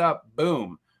 Let's fix it up.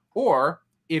 Boom. Or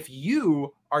if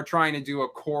you are trying to do a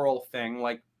choral thing,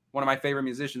 like one of my favorite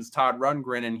musicians, Todd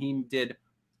Rundgren, and he did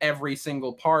every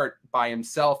single part by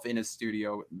himself in his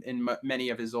studio in many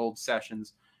of his old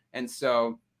sessions. And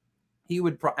so he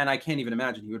would, and I can't even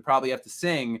imagine, he would probably have to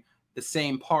sing the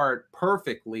same part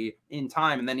perfectly in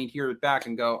time. And then he'd hear it back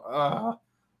and go,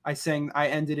 I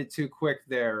ended it too quick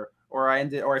there. Or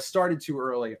I started too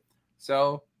early.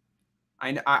 So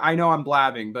I know I'm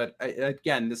blabbing, but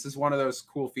again, this is one of those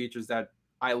cool features that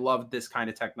I love, this kind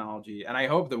of technology. And I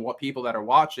hope that what people that are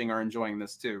watching are enjoying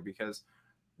this too, because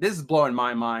this is blowing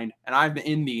my mind, and I'm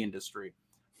in the industry.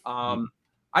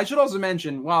 I should also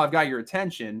mention, while I've got your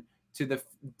attention, to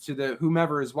the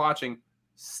whomever is watching,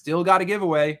 still got a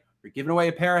giveaway. We're giving away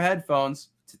a pair of headphones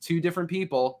to 2 different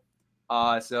people.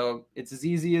 So it's as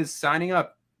easy as signing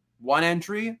up. 1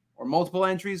 entry or multiple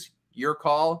entries, your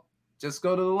call. Just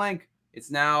go to the link.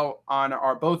 It's now on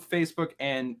our both Facebook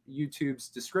and YouTube's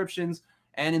descriptions,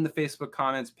 and in the Facebook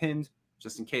comments pinned,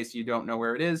 just in case you don't know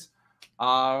where it is.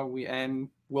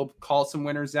 We'll call some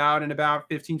winners out in about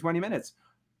 15-20 minutes.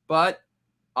 But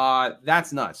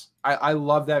that's nuts. I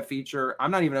love that feature.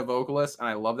 I'm not even a vocalist, and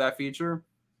I love that feature.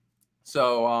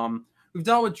 So we've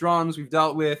dealt with drums, we've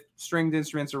dealt with stringed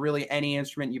instruments, or really any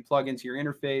instrument you plug into your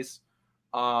interface.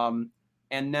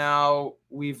 And now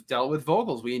we've dealt with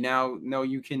vocals. We now know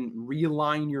you can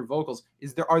realign your vocals.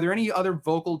 Are there any other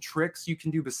vocal tricks you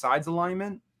can do besides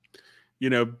alignment?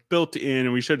 Built in,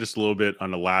 and we showed this a little bit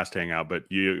on the last hangout, but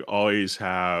you always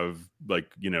have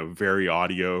Vary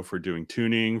Audio for doing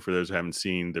tuning. For those who haven't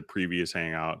seen the previous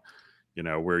hangout,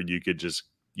 where you could just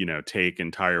take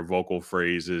entire vocal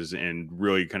phrases and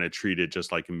really kind of treat it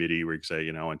just like a MIDI, where you say,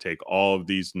 and take all of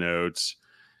these notes.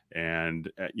 And,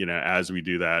 as we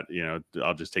do that,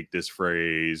 I'll just take this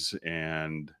phrase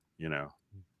and,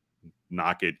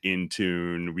 knock it in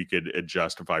tune. We could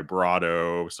adjust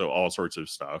vibrato. So all sorts of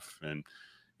stuff. And,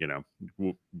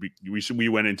 we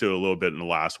went into a little bit in the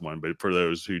last one, but for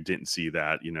those who didn't see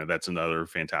that, that's another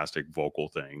fantastic vocal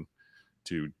thing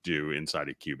to do inside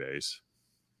of Cubase.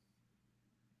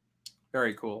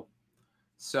 Very cool.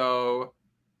 So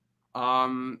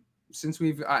since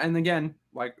we've and again,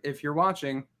 like if you're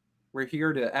watching, we're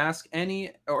here to ask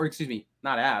any, or excuse me,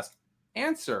 not ask,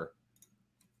 answer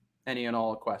any and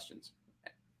all questions.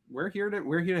 We're here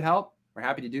to help. We're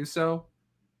happy to do so.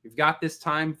 We've got this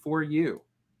time for you.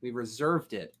 We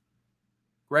reserved it.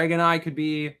 Greg and I could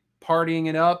be partying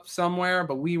it up somewhere,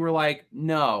 but we were like,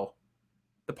 no,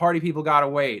 the party people gotta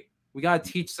wait. We gotta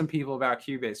teach some people about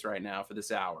Cubase right now for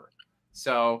this hour.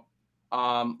 So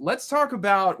let's talk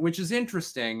about, which is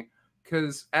interesting,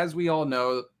 because as we all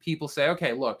know, people say,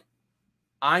 okay, look,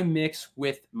 I mix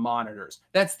with monitors.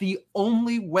 That's the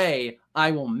only way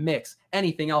I will mix.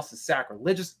 Anything else is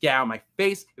sacrilegious. Get out of my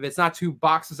face. If it's not 2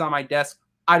 boxes on my desk,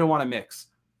 I don't want to mix.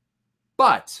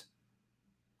 But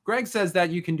Greg says that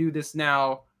you can do this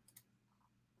now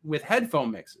with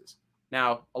headphone mixes.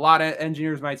 Now, a lot of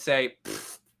engineers might say,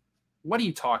 what are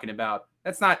you talking about?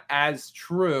 That's not as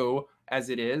true as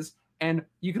it is. And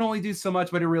you can only do so much,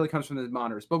 but it really comes from the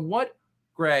monitors. But what,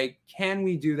 Greg, can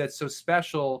we do that's so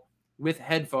special with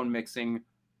headphone mixing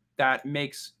that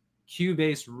makes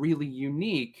Cubase really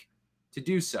unique to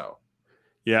do so?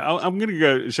 Yeah, I'm going to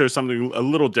go show something a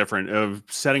little different of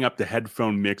setting up the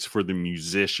headphone mix for the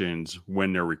musicians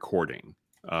when they're recording,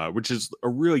 which is a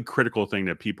really critical thing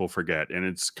that people forget. And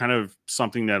it's kind of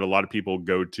something that a lot of people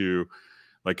go to,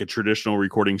 like a traditional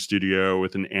recording studio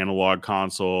with an analog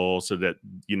console, so that,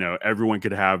 you know, everyone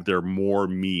could have their more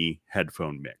me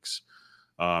headphone mix.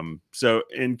 So,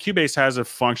 and Cubase has a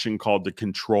function called the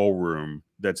control room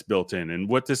that's built in. And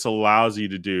what this allows you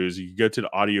to do is you go to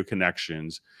the audio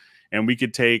connections, and we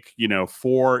could take, you know,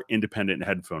 4 independent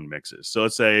headphone mixes. So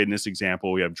let's say in this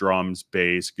example, we have drums,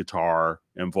 bass, guitar,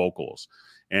 and vocals.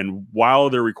 And while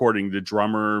they're recording, the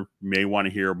drummer may want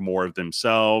to hear more of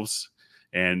themselves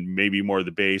and maybe more of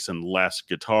the bass and less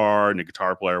guitar. And the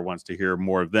guitar player wants to hear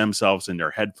more of themselves in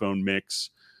their headphone mix.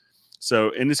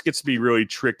 So, and this gets to be really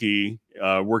tricky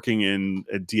working in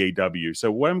a DAW. So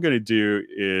what I'm going to do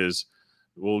is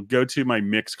we'll go to my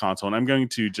mix console, and I'm going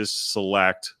to just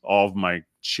select all of my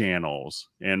channels,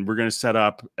 and we're going to set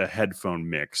up a headphone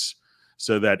mix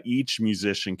so that each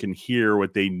musician can hear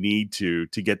what they need to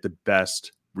get the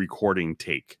best recording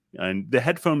take. And the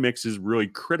headphone mix is really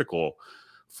critical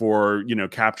for, you know,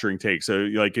 capturing takes. So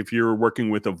like if you're working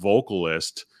with a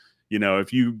vocalist, you know,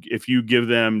 if you give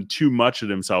them too much of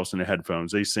themselves in the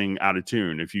headphones, they sing out of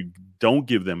tune. If you don't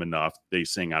give them enough, they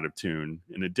sing out of tune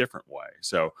in a different way.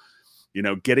 So, you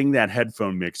know, getting that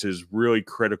headphone mix is really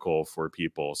critical for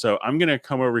people. So I'm going to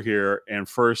come over here, and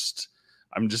first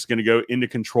I'm just going to go into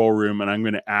control room, and I'm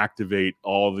going to activate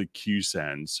all the cue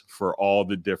sends for all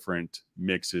the different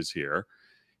mixes here.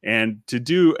 And to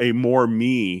do a more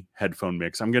me headphone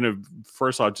mix, I'm going to,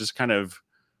 first I'll just kind of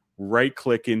right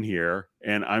click in here,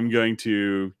 and I'm going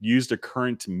to use the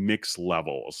current mix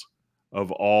levels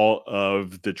of all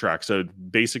of the tracks. So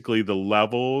basically the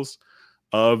levels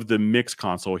of the mix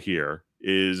console here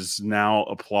is now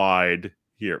applied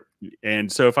here.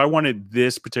 And so if I wanted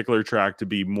this particular track to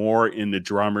be more in the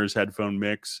drummer's headphone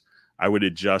mix, I would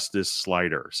adjust this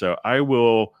slider. So I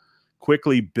will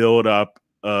quickly build up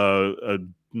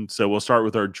so we'll start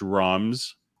with our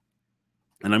drums,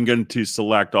 and I'm going to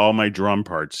select all my drum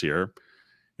parts here,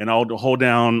 and I'll hold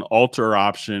down Alt or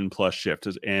Option plus Shift,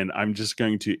 and I'm just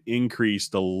going to increase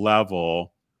the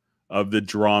level of the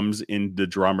drums in the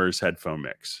drummer's headphone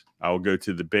mix. I'll go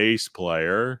to the bass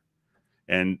player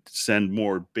and send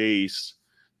more bass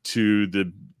to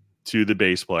the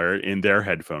bass player in their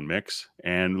headphone mix.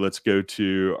 And let's go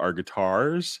to our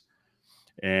guitars,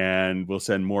 and we'll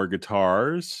send more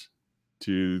guitars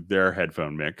to their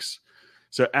headphone mix.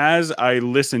 So as I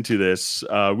listen to this,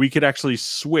 we could actually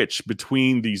switch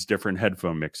between these different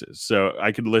headphone mixes. So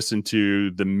I could listen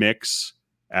to the mix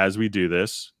as we do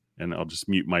this, and I'll just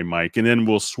mute my mic, and then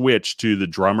we'll switch to the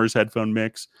drummer's headphone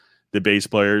mix, the bass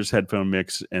player's headphone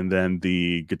mix, and then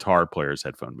the guitar player's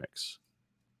headphone mix.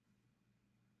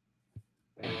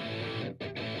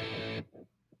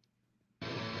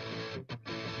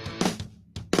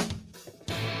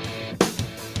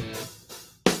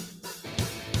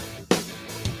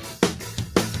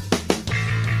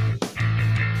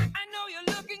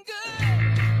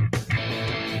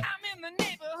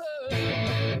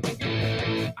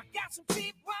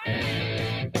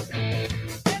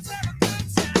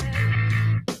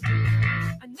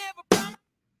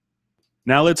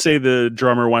 Now, let's say the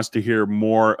drummer wants to hear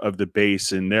more of the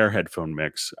bass in their headphone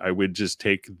mix. I would just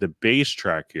take the bass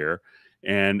track here,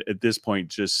 and at this point,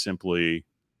 just simply,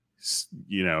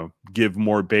 you know, give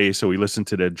more bass. So we listen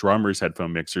to the drummer's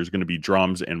headphone mix. There's going to be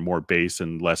drums and more bass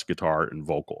and less guitar and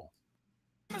vocal.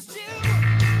 I'm gonna stick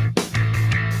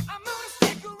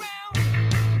around,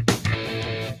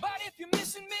 but if you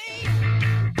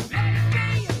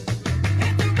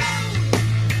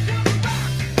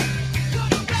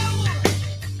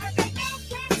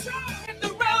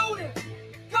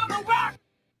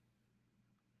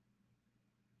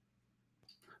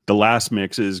The last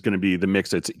mix is going to be the mix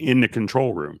that's in the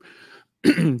control room.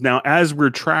 Now, as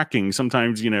we're tracking,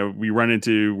 sometimes, we run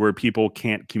into where people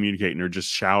can't communicate and they're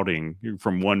just shouting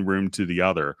from one room to the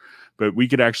other. But we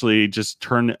could actually just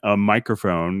turn a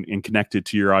microphone and connect it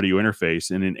to your audio interface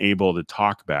and enable the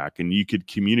talk back, and you could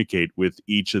communicate with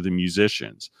each of the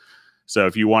musicians. So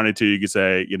if you wanted to, you could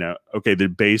say, okay, the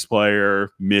bass player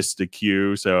missed the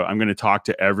cue, so I'm going to talk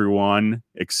to everyone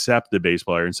except the bass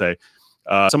player and say,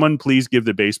 someone please give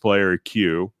the bass player a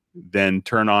cue, then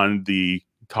turn on the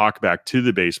talk back to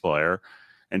the bass player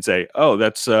and say, oh,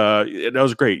 that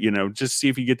was great. Just see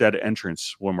if you get that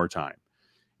entrance one more time.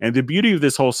 And the beauty of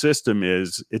this whole system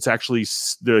is it's actually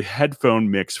the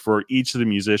headphone mix for each of the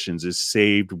musicians is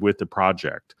saved with the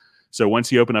project. So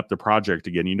once you open up the project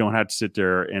again, you don't have to sit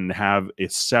there and have a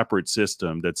separate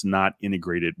system that's not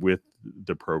integrated with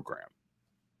the program.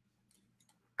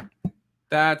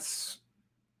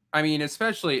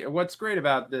 Especially what's great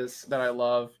about this that I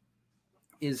love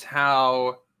is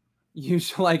how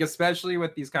especially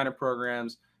with these kind of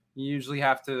programs, you usually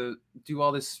have to do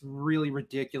all this really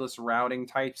ridiculous routing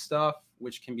type stuff,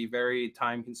 which can be very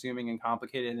time consuming and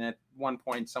complicated. And at one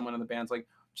point, someone in the band's like,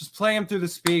 just play them through the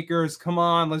speakers. Come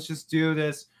on, let's just do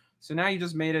this. So now you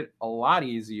just made it a lot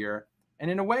easier. And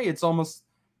in a way, it's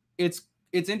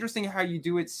interesting how you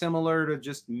do it similar to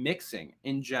just mixing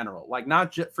in general. Like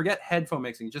not just forget headphone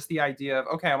mixing, just the idea of,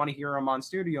 okay, I want to hear them on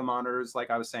studio monitors, like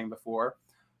I was saying before.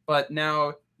 But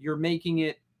now you're making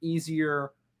it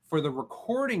easier for the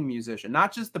recording musician,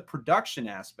 not just the production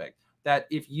aspect, that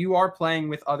if you are playing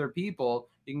with other people,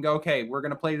 you can go, okay, we're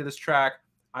going to play to this track.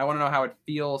 I want to know how it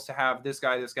feels to have this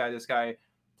guy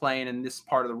playing in this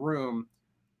part of the room.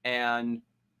 And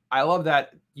I love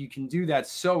that you can do that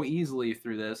so easily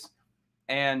through this.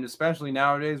 And especially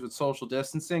nowadays with social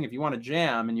distancing, if you want to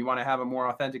jam and you want to have a more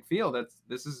authentic feel,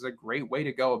 this is a great way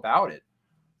to go about it.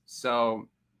 So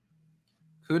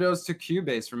kudos to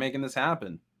Cubase for making this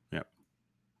happen. Yep.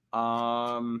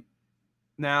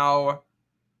 Now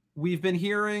we've been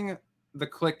hearing the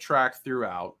click track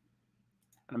throughout,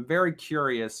 and I'm very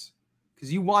curious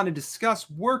because you want to discuss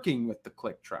working with the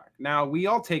click track. Now we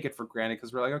all take it for granted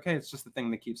because we're like, okay, it's just the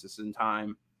thing that keeps us in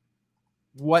time.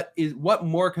 What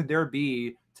more could there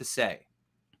be to say?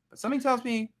 But something tells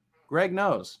me Greg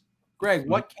knows. Greg,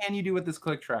 what can you do with this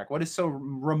click track? What is so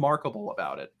remarkable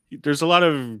about it? There's a lot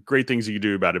of great things you can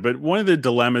do about it, but one of the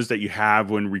dilemmas that you have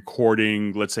when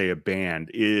recording, let's say, a band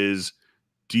is,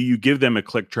 do you give them a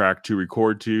click track to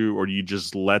record to, or do you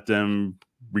just let them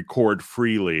record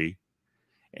freely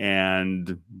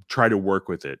and try to work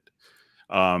with it?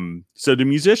 So the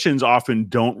musicians often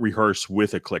don't rehearse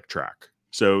with a click track.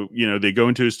 So, they go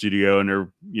into a studio and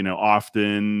they're,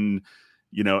 often,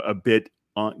 a bit,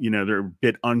 they're a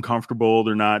bit uncomfortable.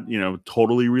 They're not,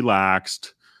 totally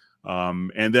relaxed.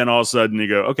 And then all of a sudden they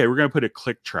go, okay, we're going to put a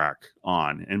click track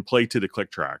on and play to the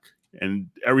click track. And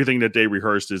everything that they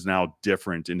rehearsed is now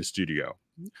different in the studio.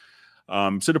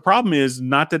 So the problem is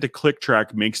not that the click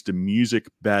track makes the music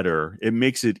better. It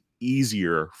makes it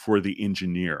easier for the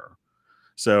engineer.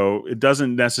 So it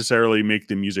doesn't necessarily make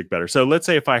the music better. So let's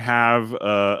say if I have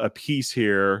a piece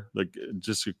here, like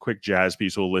just a quick jazz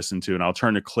piece we'll listen to, and I'll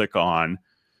turn the click on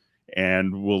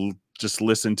and we'll just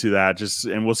listen to that,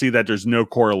 and we'll see that there's no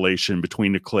correlation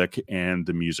between the click and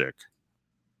the music.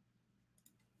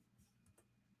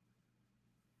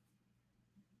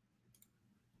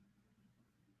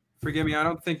 Forgive me, I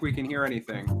don't think we can hear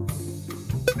anything.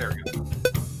 There we go.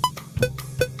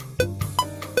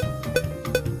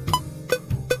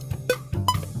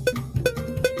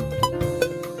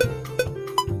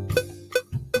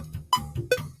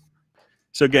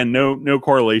 So again, no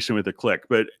correlation with the click,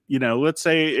 but let's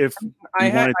say if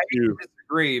I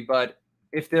disagree, but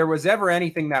if there was ever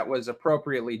anything that was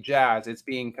appropriately jazz, it's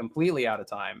being completely out of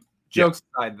time. Jokes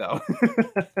aside, though.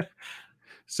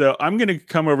 So I'm going to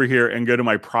come over here and go to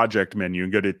my project menu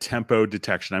and go to tempo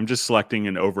detection. I'm just selecting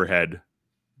an overhead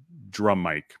drum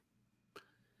mic.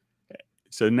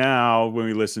 So now when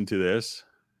we listen to this,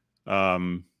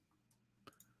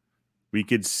 we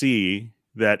could see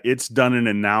that it's done an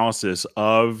analysis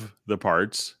of the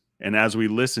parts. And as we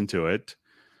listen to it,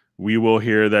 we will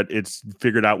hear that it's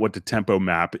figured out what the tempo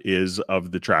map is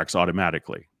of the tracks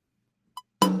automatically.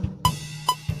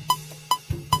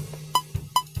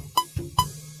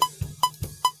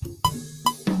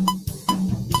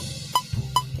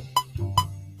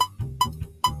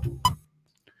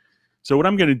 So what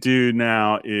I'm going to do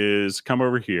now is come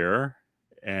over here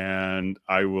and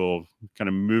I will kind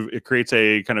of move. It creates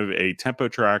a kind of a tempo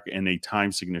track and a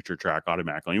time signature track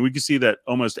automatically. And we can see that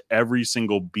almost every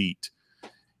single beat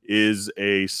is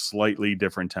a slightly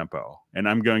different tempo. And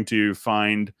I'm going to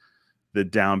find the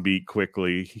downbeat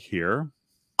quickly here.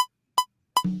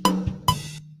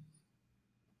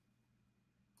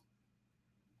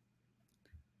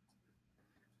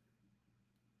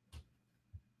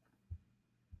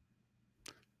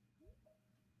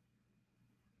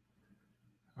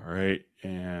 All right,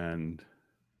 and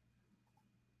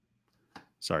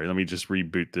sorry, let me just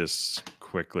reboot this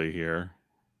quickly here.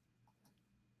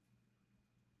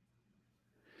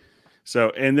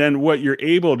 So, and then what you're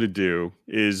able to do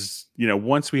is, you know,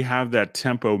 once we have that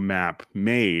tempo map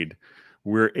made,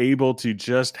 we're able to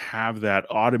just have that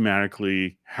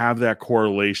automatically have that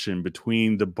correlation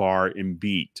between the bar and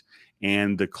beat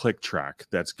and the click track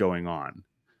that's going on.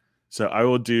 So I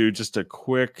will do just a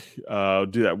quick, do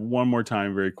that one more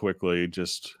time very quickly,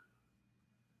 just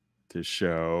to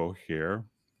show here.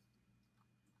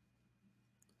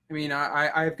 I mean,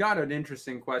 I've got an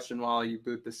interesting question while you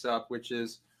boot this up, which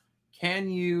is, can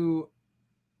you,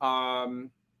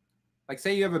 like,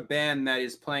 say you have a band that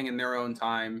is playing in their own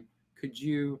time, could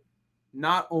you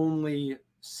not only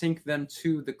sync them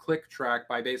to the click track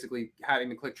by basically having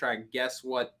the click track guess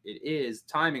what it is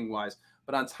timing wise,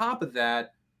 but on top of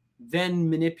that, then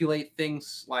manipulate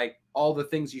things like all the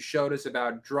things you showed us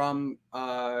about drum,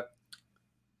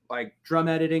 like drum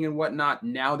editing and whatnot,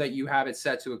 now that you have it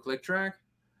set to a click track?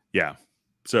 Yeah.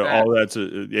 So all that's,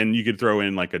 and you could throw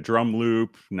in like a drum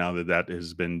loop now that that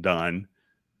has been done.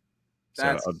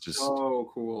 That's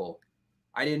so cool.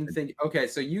 I didn't think, okay,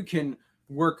 so you can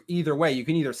work either way. You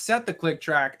can either set the click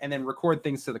track and then record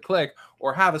things to the click,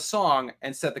 or have a song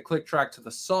and set the click track to the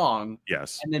song.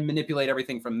 Yes. And then manipulate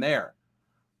everything from there.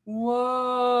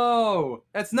 Whoa,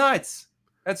 that's nuts.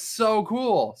 That's so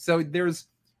cool. So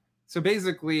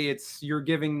basically you're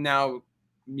giving now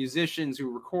musicians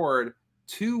who record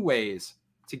 2 ways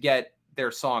to get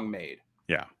their song made.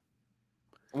 Yeah.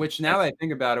 Which, now that I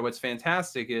think about it, what's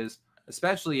fantastic is,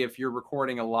 especially if you're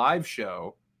recording a live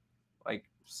show, like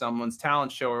someone's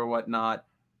talent show or whatnot,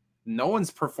 no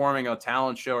one's performing a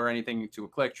talent show or anything to a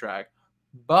click track.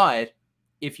 But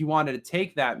if you wanted to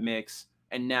take that mix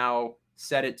and now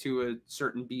set it to a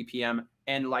certain BPM,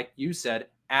 and like you said,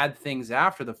 add things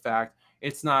after the fact,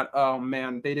 it's not, oh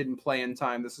man, they didn't play in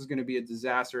time, this is going to be a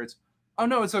disaster. It's, oh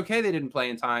no, it's okay, they didn't play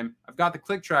in time. I've got the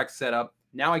click track set up.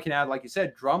 Now I can add, like you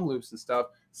said, drum loops and stuff.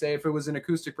 Say if it was an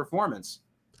acoustic performance.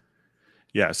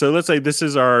 Yeah. So let's say this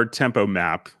is our tempo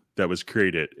map that was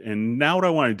created. And now what I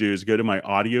want to do is go to my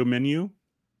audio menu.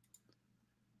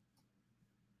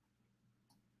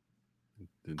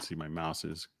 Didn't see my mouse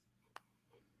is.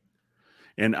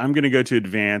 And I'm going to go to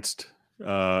advanced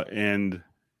and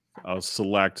I'll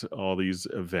select all these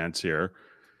events here.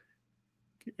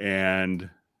 And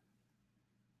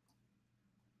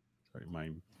sorry,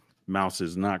 my mouse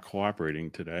is not cooperating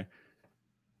today.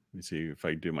 Let me see if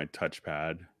I do my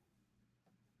touchpad.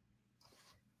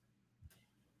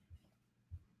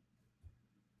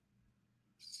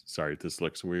 Sorry if this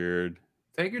looks weird.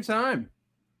 Take your time.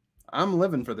 I'm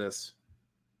living for this.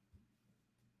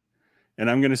 And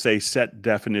I'm going to say set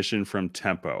definition from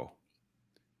tempo.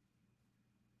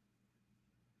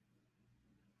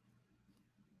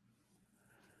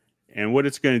 And what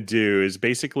it's going to do is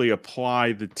basically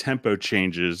apply the tempo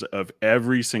changes of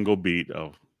every single beat.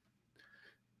 Oh,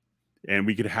 and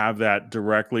we could have that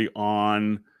directly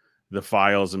on the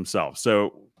files themselves.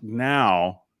 So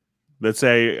now, let's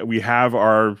say we have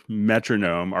our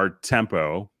metronome, our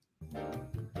tempo.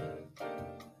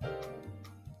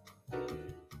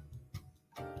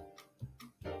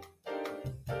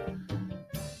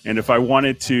 And if I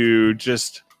wanted to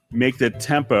just make the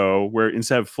tempo where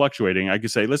instead of fluctuating, I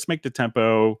could say, let's make the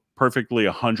tempo perfectly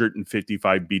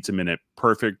 155 beats a minute,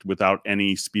 perfect without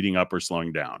any speeding up or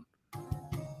slowing down.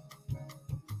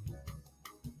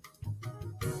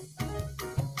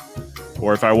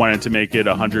 Or if I wanted to make it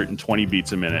 120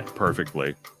 beats a minute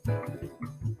perfectly.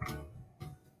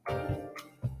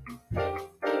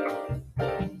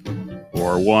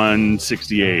 Or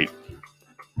 168.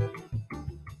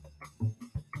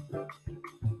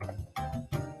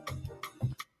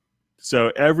 So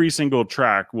every single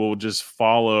track will just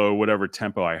follow whatever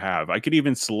tempo I have. I could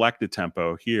even select the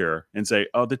tempo here and say,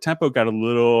 oh, the tempo got a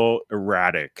little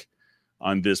erratic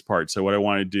on this part. So what I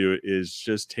want to do is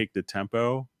just take the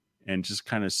tempo and just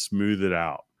kind of smooth it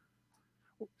out.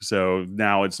 So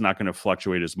now it's not going to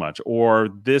fluctuate as much. Or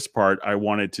this part, I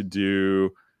wanted to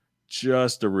do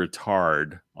just a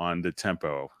retard on the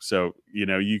tempo. So, you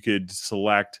know, you could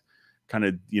select kind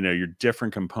of, you know, your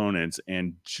different components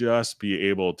and just be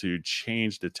able to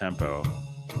change the tempo.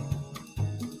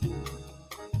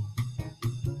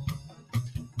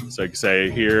 So I can say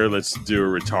here, let's do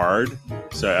a retard.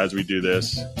 So as we do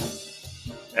this,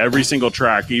 every single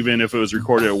track, even if it was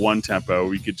recorded at one tempo,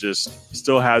 we could just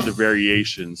still have the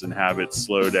variations and have it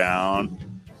slow down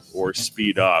or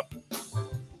speed up.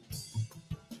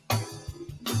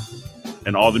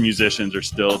 And all the musicians are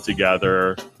still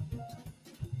together.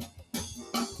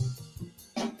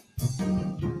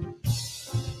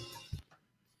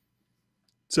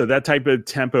 So that type of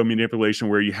tempo manipulation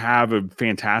where you have a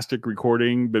fantastic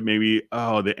recording, but maybe,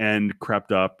 oh, the end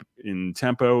crept up in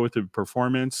tempo with the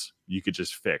performance, you could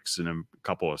just fix in a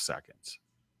couple of seconds.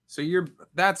 So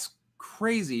that's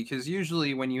crazy, because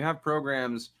usually when you have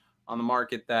programs on the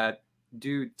market that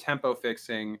do tempo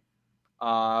fixing,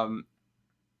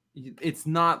 it's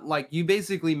not like you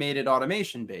basically made it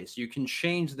automation based. You can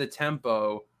change the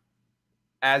tempo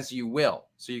as you will.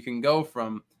 So you can go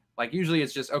from, like, usually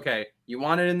it's just, okay, you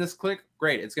want it in this click?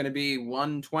 Great. It's going to be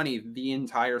 120 the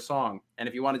entire song. And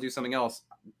if you want to do something else,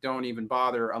 don't even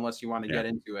bother unless you want to get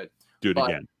into it. Do it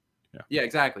again. Yeah,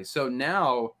 exactly. So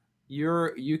now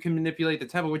you can manipulate the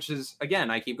tempo, which is, again,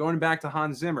 I keep going back to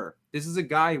Hans Zimmer. This is a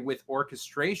guy with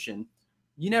orchestration.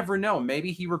 You never know.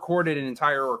 Maybe he recorded an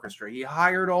entire orchestra. He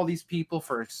hired all these people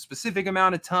for a specific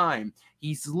amount of time.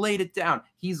 He's laid it down.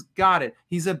 He's got it.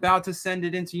 He's about to send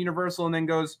it into Universal and then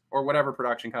goes, or whatever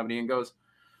production company, and goes,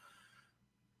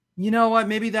 you know what?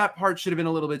 Maybe that part should have been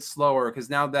a little bit slower, because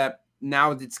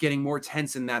now it's getting more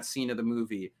tense in that scene of the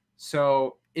movie.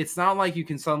 So it's not like you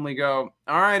can suddenly go,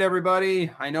 all right,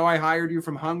 everybody, I know I hired you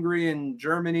from Hungary and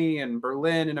Germany and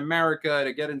Berlin and America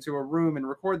to get into a room and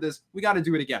record this. We got to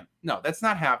do it again. No, that's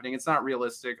not happening. It's not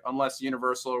realistic unless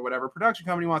Universal or whatever production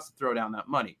company wants to throw down that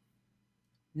money.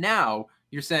 Now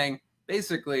you're saying,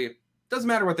 basically, doesn't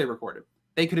matter what they recorded.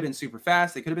 They could have been super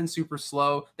fast. They could have been super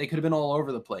slow. They could have been all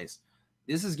over the place.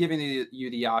 This is giving you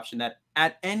the option that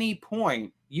at any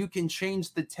point you can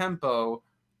change the tempo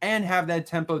and have that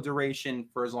tempo duration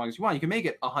for as long as you want. You can make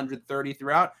it 130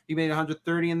 throughout. You made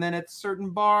 130, and then at a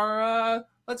certain bar,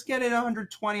 let's get it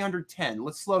 120, 110.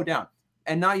 Let's slow down.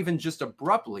 And not even just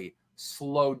abruptly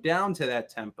slow down to that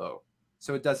tempo.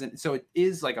 So it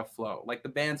is like a flow, like the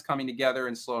band's coming together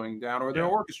and slowing down, or their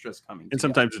orchestra's coming together. And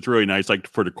sometimes it's really nice, like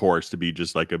for the chorus, to be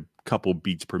just like a couple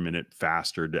beats per minute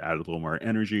faster to add a little more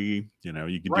energy. You know,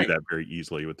 you can do that very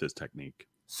easily with this technique.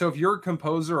 So if you're a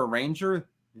composer, arranger,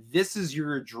 this is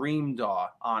your dream DAW,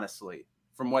 honestly,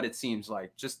 from what it seems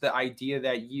like. Just the idea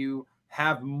that you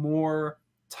have more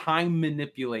time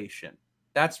manipulation.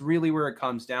 That's really where it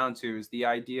comes down to, is the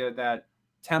idea that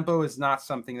tempo is not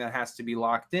something that has to be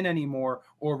locked in anymore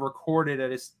or recorded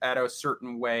at a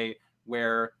certain way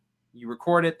where you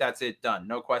record it, that's it, done.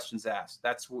 No questions asked.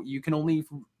 That's what you can only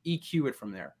EQ it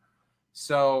from there.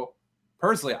 So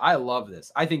personally, I love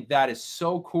this. I think that is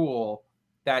so cool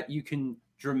that you can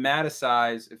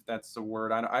dramatize, if that's a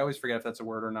word. I always forget if that's a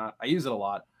word or not. I use it a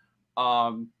lot.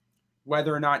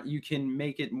 Whether or not you can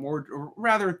make it more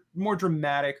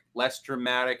dramatic, less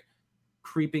dramatic,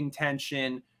 creeping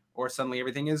tension, or suddenly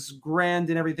everything is grand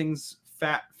and everything's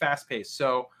fast paced.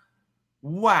 So,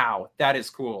 wow, that is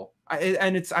cool.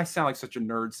 I sound like such a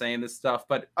nerd saying this stuff,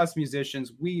 but us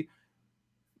musicians, we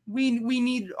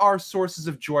need our sources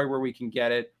of joy where we can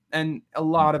get it. And a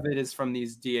lot of it is from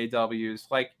these DAWs.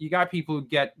 Like, you got people who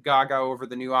get gaga over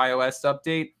the new iOS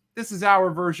update. This is our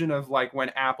version of like when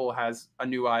Apple has a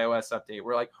new iOS update.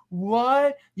 We're like,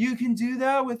 what? You can do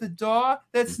that with a DAW?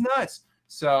 That's nuts.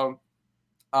 So,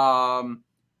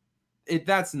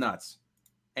 that's nuts.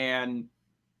 And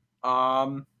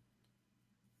I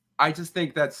just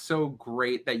think that's so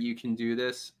great that you can do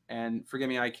this. And forgive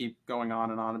me, I keep going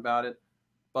on and on about it.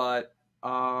 But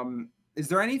is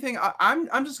there anything,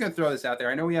 I'm just going to throw this out there.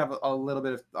 I know we have a little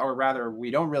bit of, or rather, we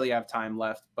don't really have time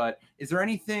left, but is there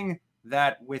anything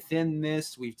that within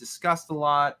this we've discussed a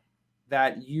lot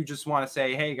that you just want to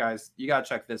say, hey guys, you got to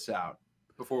check this out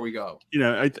before we go? You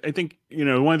know, I think, you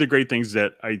know, one of the great things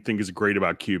that I think is great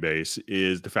about Cubase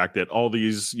is the fact that all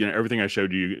these, you know, everything I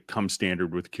showed you comes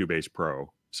standard with Cubase Pro.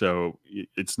 So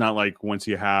it's not like once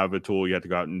you have a tool, you have to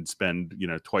go out and spend, you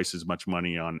know, twice as much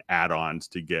money on add-ons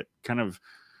to get kind of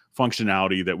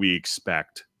functionality that we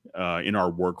expect in our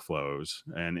workflows.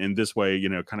 And in this way, you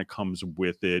know, kind of comes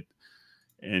with it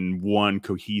in one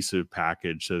cohesive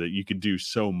package so that you can do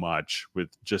so much with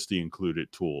just the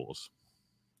included tools.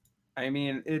 I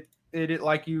mean, it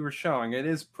like you were showing, it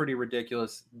is pretty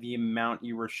ridiculous the amount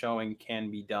you were showing can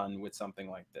be done with something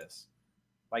like this.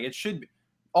 Like, it should be.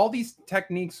 All these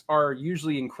techniques are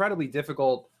usually incredibly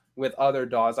difficult with other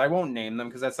DAWs. I won't name them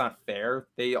because that's not fair.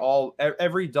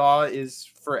 Every DAW is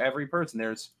for every person.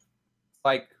 There's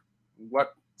like,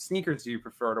 what, sneakers do you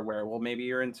prefer to wear? Well, maybe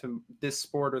you're into this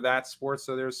sport or that sport,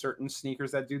 so there's certain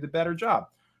sneakers that do the better job.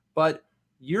 But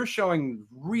you're showing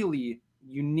really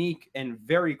unique and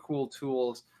very cool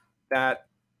tools that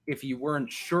if you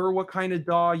weren't sure what kind of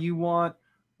DAW you want,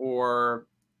 or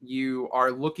you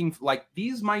are looking like,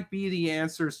 these might be the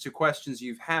answers to questions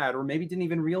you've had, or maybe didn't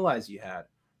even realize you had.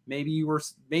 Maybe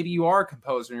you are a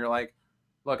composer and you're like,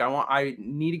 look, I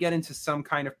need to get into some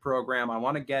kind of program. I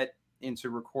want to get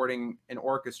into recording an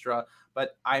orchestra,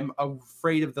 but I'm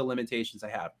afraid of the limitations I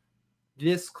have.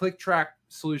 This click track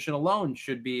solution alone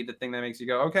should be the thing that makes you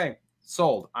go, okay,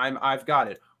 sold. I've got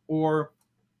it. Or,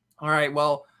 all right,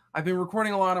 well, I've been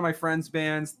recording a lot of my friends'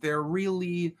 bands. They're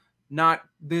really not,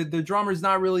 the drummer's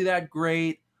not really that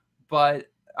great, but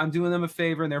I'm doing them a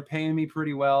favor and they're paying me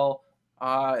pretty well.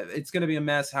 It's going to be a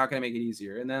mess. How can I make it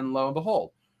easier? And then lo and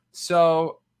behold.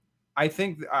 So I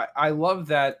think I love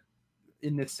that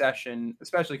in this session,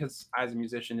 especially because as a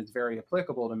musician, it's very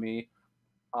applicable to me,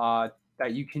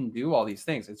 that you can do all these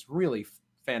things. It's really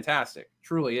fantastic.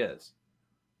 Truly is.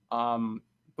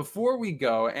 Before we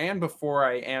go, and before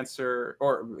I answer,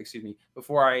 or excuse me,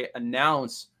 before I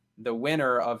announce the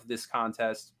winner of this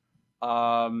contest,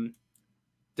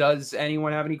 does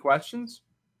anyone have any questions?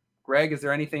 Greg, is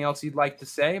there anything else you'd like to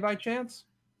say by chance?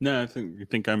 No, I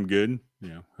think I'm good.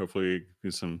 Yeah, hopefully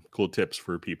there's some cool tips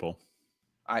for people.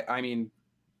 I mean,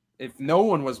 if no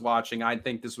one was watching, I'd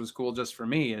think this was cool just for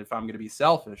me, if I'm going to be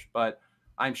selfish. But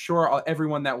I'm sure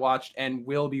everyone that watched and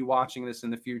will be watching this in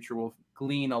the future will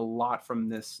glean a lot from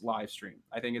this live stream.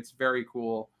 I think it's very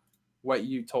cool what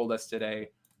you told us today.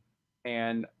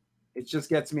 And it just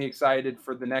gets me excited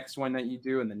for the next one that you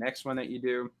do and the next one that you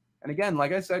do. And again,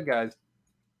 like I said, guys,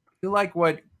 if you like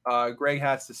what Greg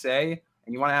has to say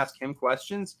and you want to ask him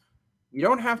questions, you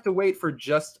don't have to wait for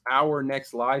just our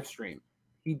next live stream.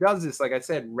 He does this, like I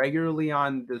said, regularly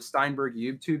on the Steinberg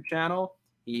YouTube channel.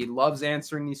 He loves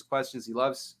answering these questions. He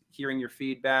loves hearing your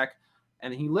feedback,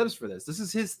 and he lives for this. This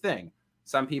is his thing.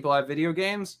 Some people have video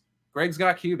games. Greg's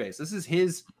got Cubase. This is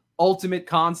his ultimate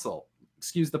console.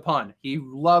 Excuse the pun. He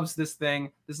loves this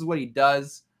thing. This is what he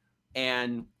does,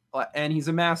 and he's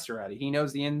a master at it. He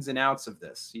knows the ins and outs of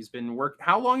this. He's been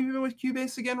How long have you been with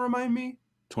Cubase again? Remind me.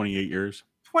 28 years.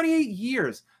 28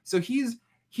 years. So he's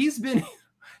been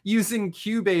using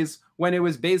Cubase when it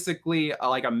was basically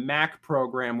like a Mac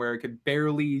program where it could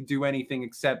barely do anything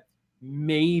except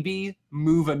maybe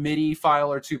move a MIDI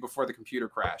file or two before the computer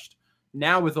crashed.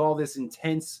 Now with all this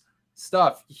intense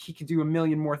stuff, he could do a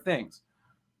million more things.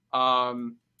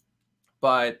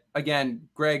 But again,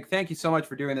 Greg, thank you so much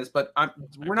for doing this. But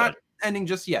we're not ending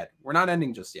just yet. We're not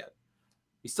ending just yet.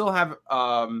 We still have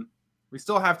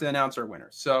to announce our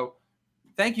winners. So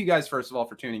thank you guys, first of all,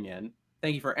 for tuning in.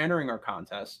 Thank you for entering our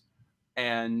contest.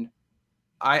 And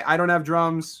I don't have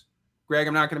drums. Greg,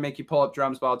 I'm not going to make you pull up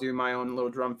drums, but I'll do my own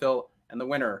little drum fill. And the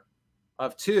winner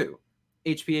of 2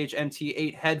 HPH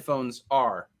MT8 headphones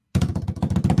are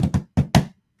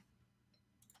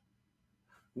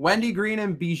Wendy Green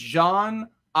and Bijan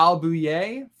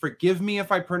Albouye. Forgive me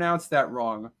if I pronounced that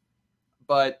wrong.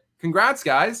 But congrats,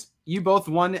 guys. You both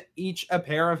won each a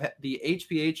pair of the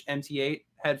HPH MT8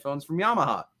 headphones from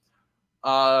Yamaha.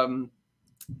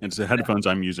 It's the headphones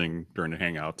I'm using during the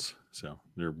Hangouts. So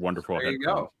they're wonderful there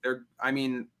headphones. You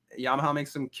go. Yamaha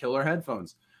makes some killer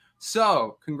headphones.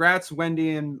 So congrats,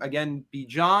 Wendy, and again,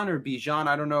 Bijan or Bijan.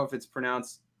 I don't know if it's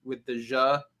pronounced with the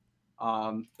J.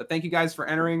 But thank you guys for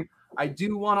entering. I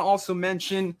do want to also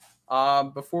mention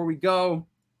before we go,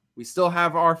 we still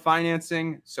have our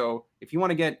financing. So if you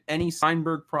want to get any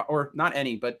Steinberg, or not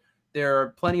any, but there are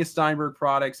plenty of Steinberg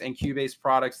products and Cubase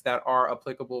products that are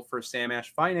applicable for Sam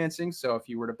Ash financing. So if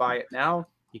you were to buy it now,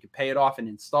 you could pay it off in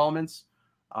installments.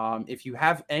 If you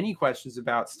have any questions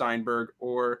about Steinberg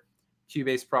or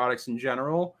Cubase products in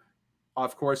general,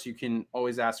 of course, you can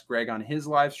always ask Greg on his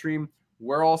live stream.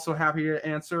 We're also happy to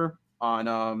answer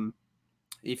on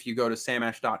if you go to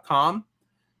samash.com.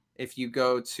 If you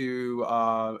go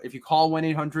to, if you call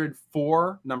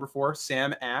 1-800-4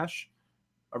 Sam Ash,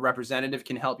 a representative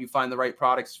can help you find the right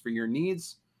products for your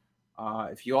needs.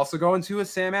 If you also go into a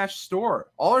Sam Ash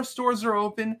store, all our stores are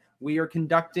open. We are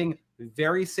conducting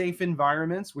very safe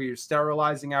environments. We are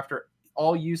sterilizing after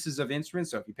all uses of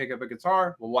instruments. So if you pick up a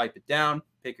guitar, we'll wipe it down.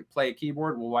 Play a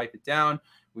keyboard, we'll wipe it down.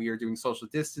 We are doing social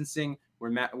distancing.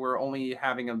 We're only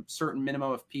having a certain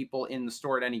minimum of people in the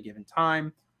store at any given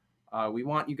time. We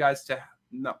want you guys to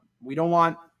we don't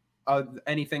want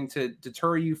anything to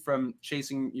deter you from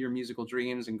chasing your musical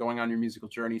dreams and going on your musical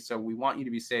journey. So we want you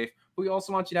to be safe, but we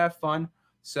also want you to have fun.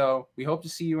 So we hope to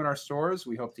see you in our stores.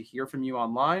 We hope to hear from you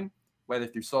online, whether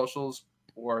through socials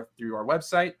or through our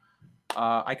website.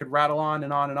 I could rattle on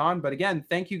and on and on. But again,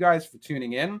 thank you guys for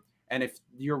tuning in. And if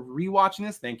you're rewatching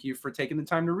this, thank you for taking the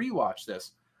time to rewatch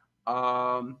this.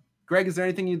 Greg, is there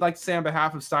anything you'd like to say on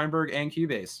behalf of Steinberg and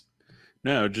Cubase?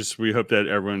 No, just we hope that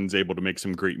everyone's able to make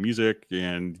some great music.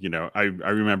 And, you know, I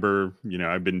remember, you know,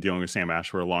 I've been dealing with Sam Ash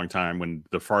for a long time when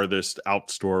the farthest out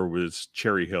store was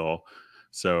Cherry Hill.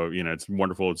 So, you know, it's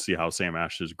wonderful to see how Sam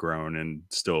Ash has grown and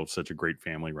still such a great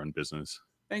family run business.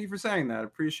 Thank you for saying that.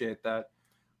 Appreciate that.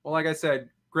 Well, like I said,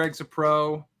 Greg's a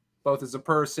pro, both as a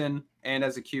person and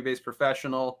as a Cubase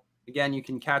professional. Again, you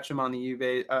can catch him on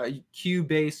the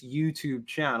Cubase YouTube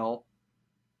channel.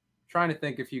 Trying to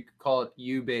think if you could call it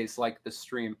Ubase like the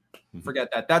stream. Forget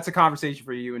that. That's a conversation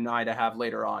for you and I to have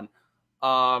later on.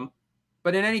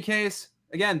 But in any case,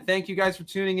 again, thank you guys for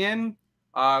tuning in.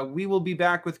 We will be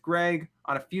back with Greg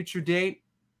on a future date.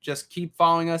 Just keep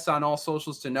following us on all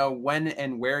socials to know when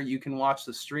and where you can watch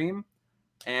the stream.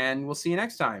 And we'll see you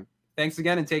next time. Thanks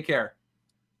again and take care.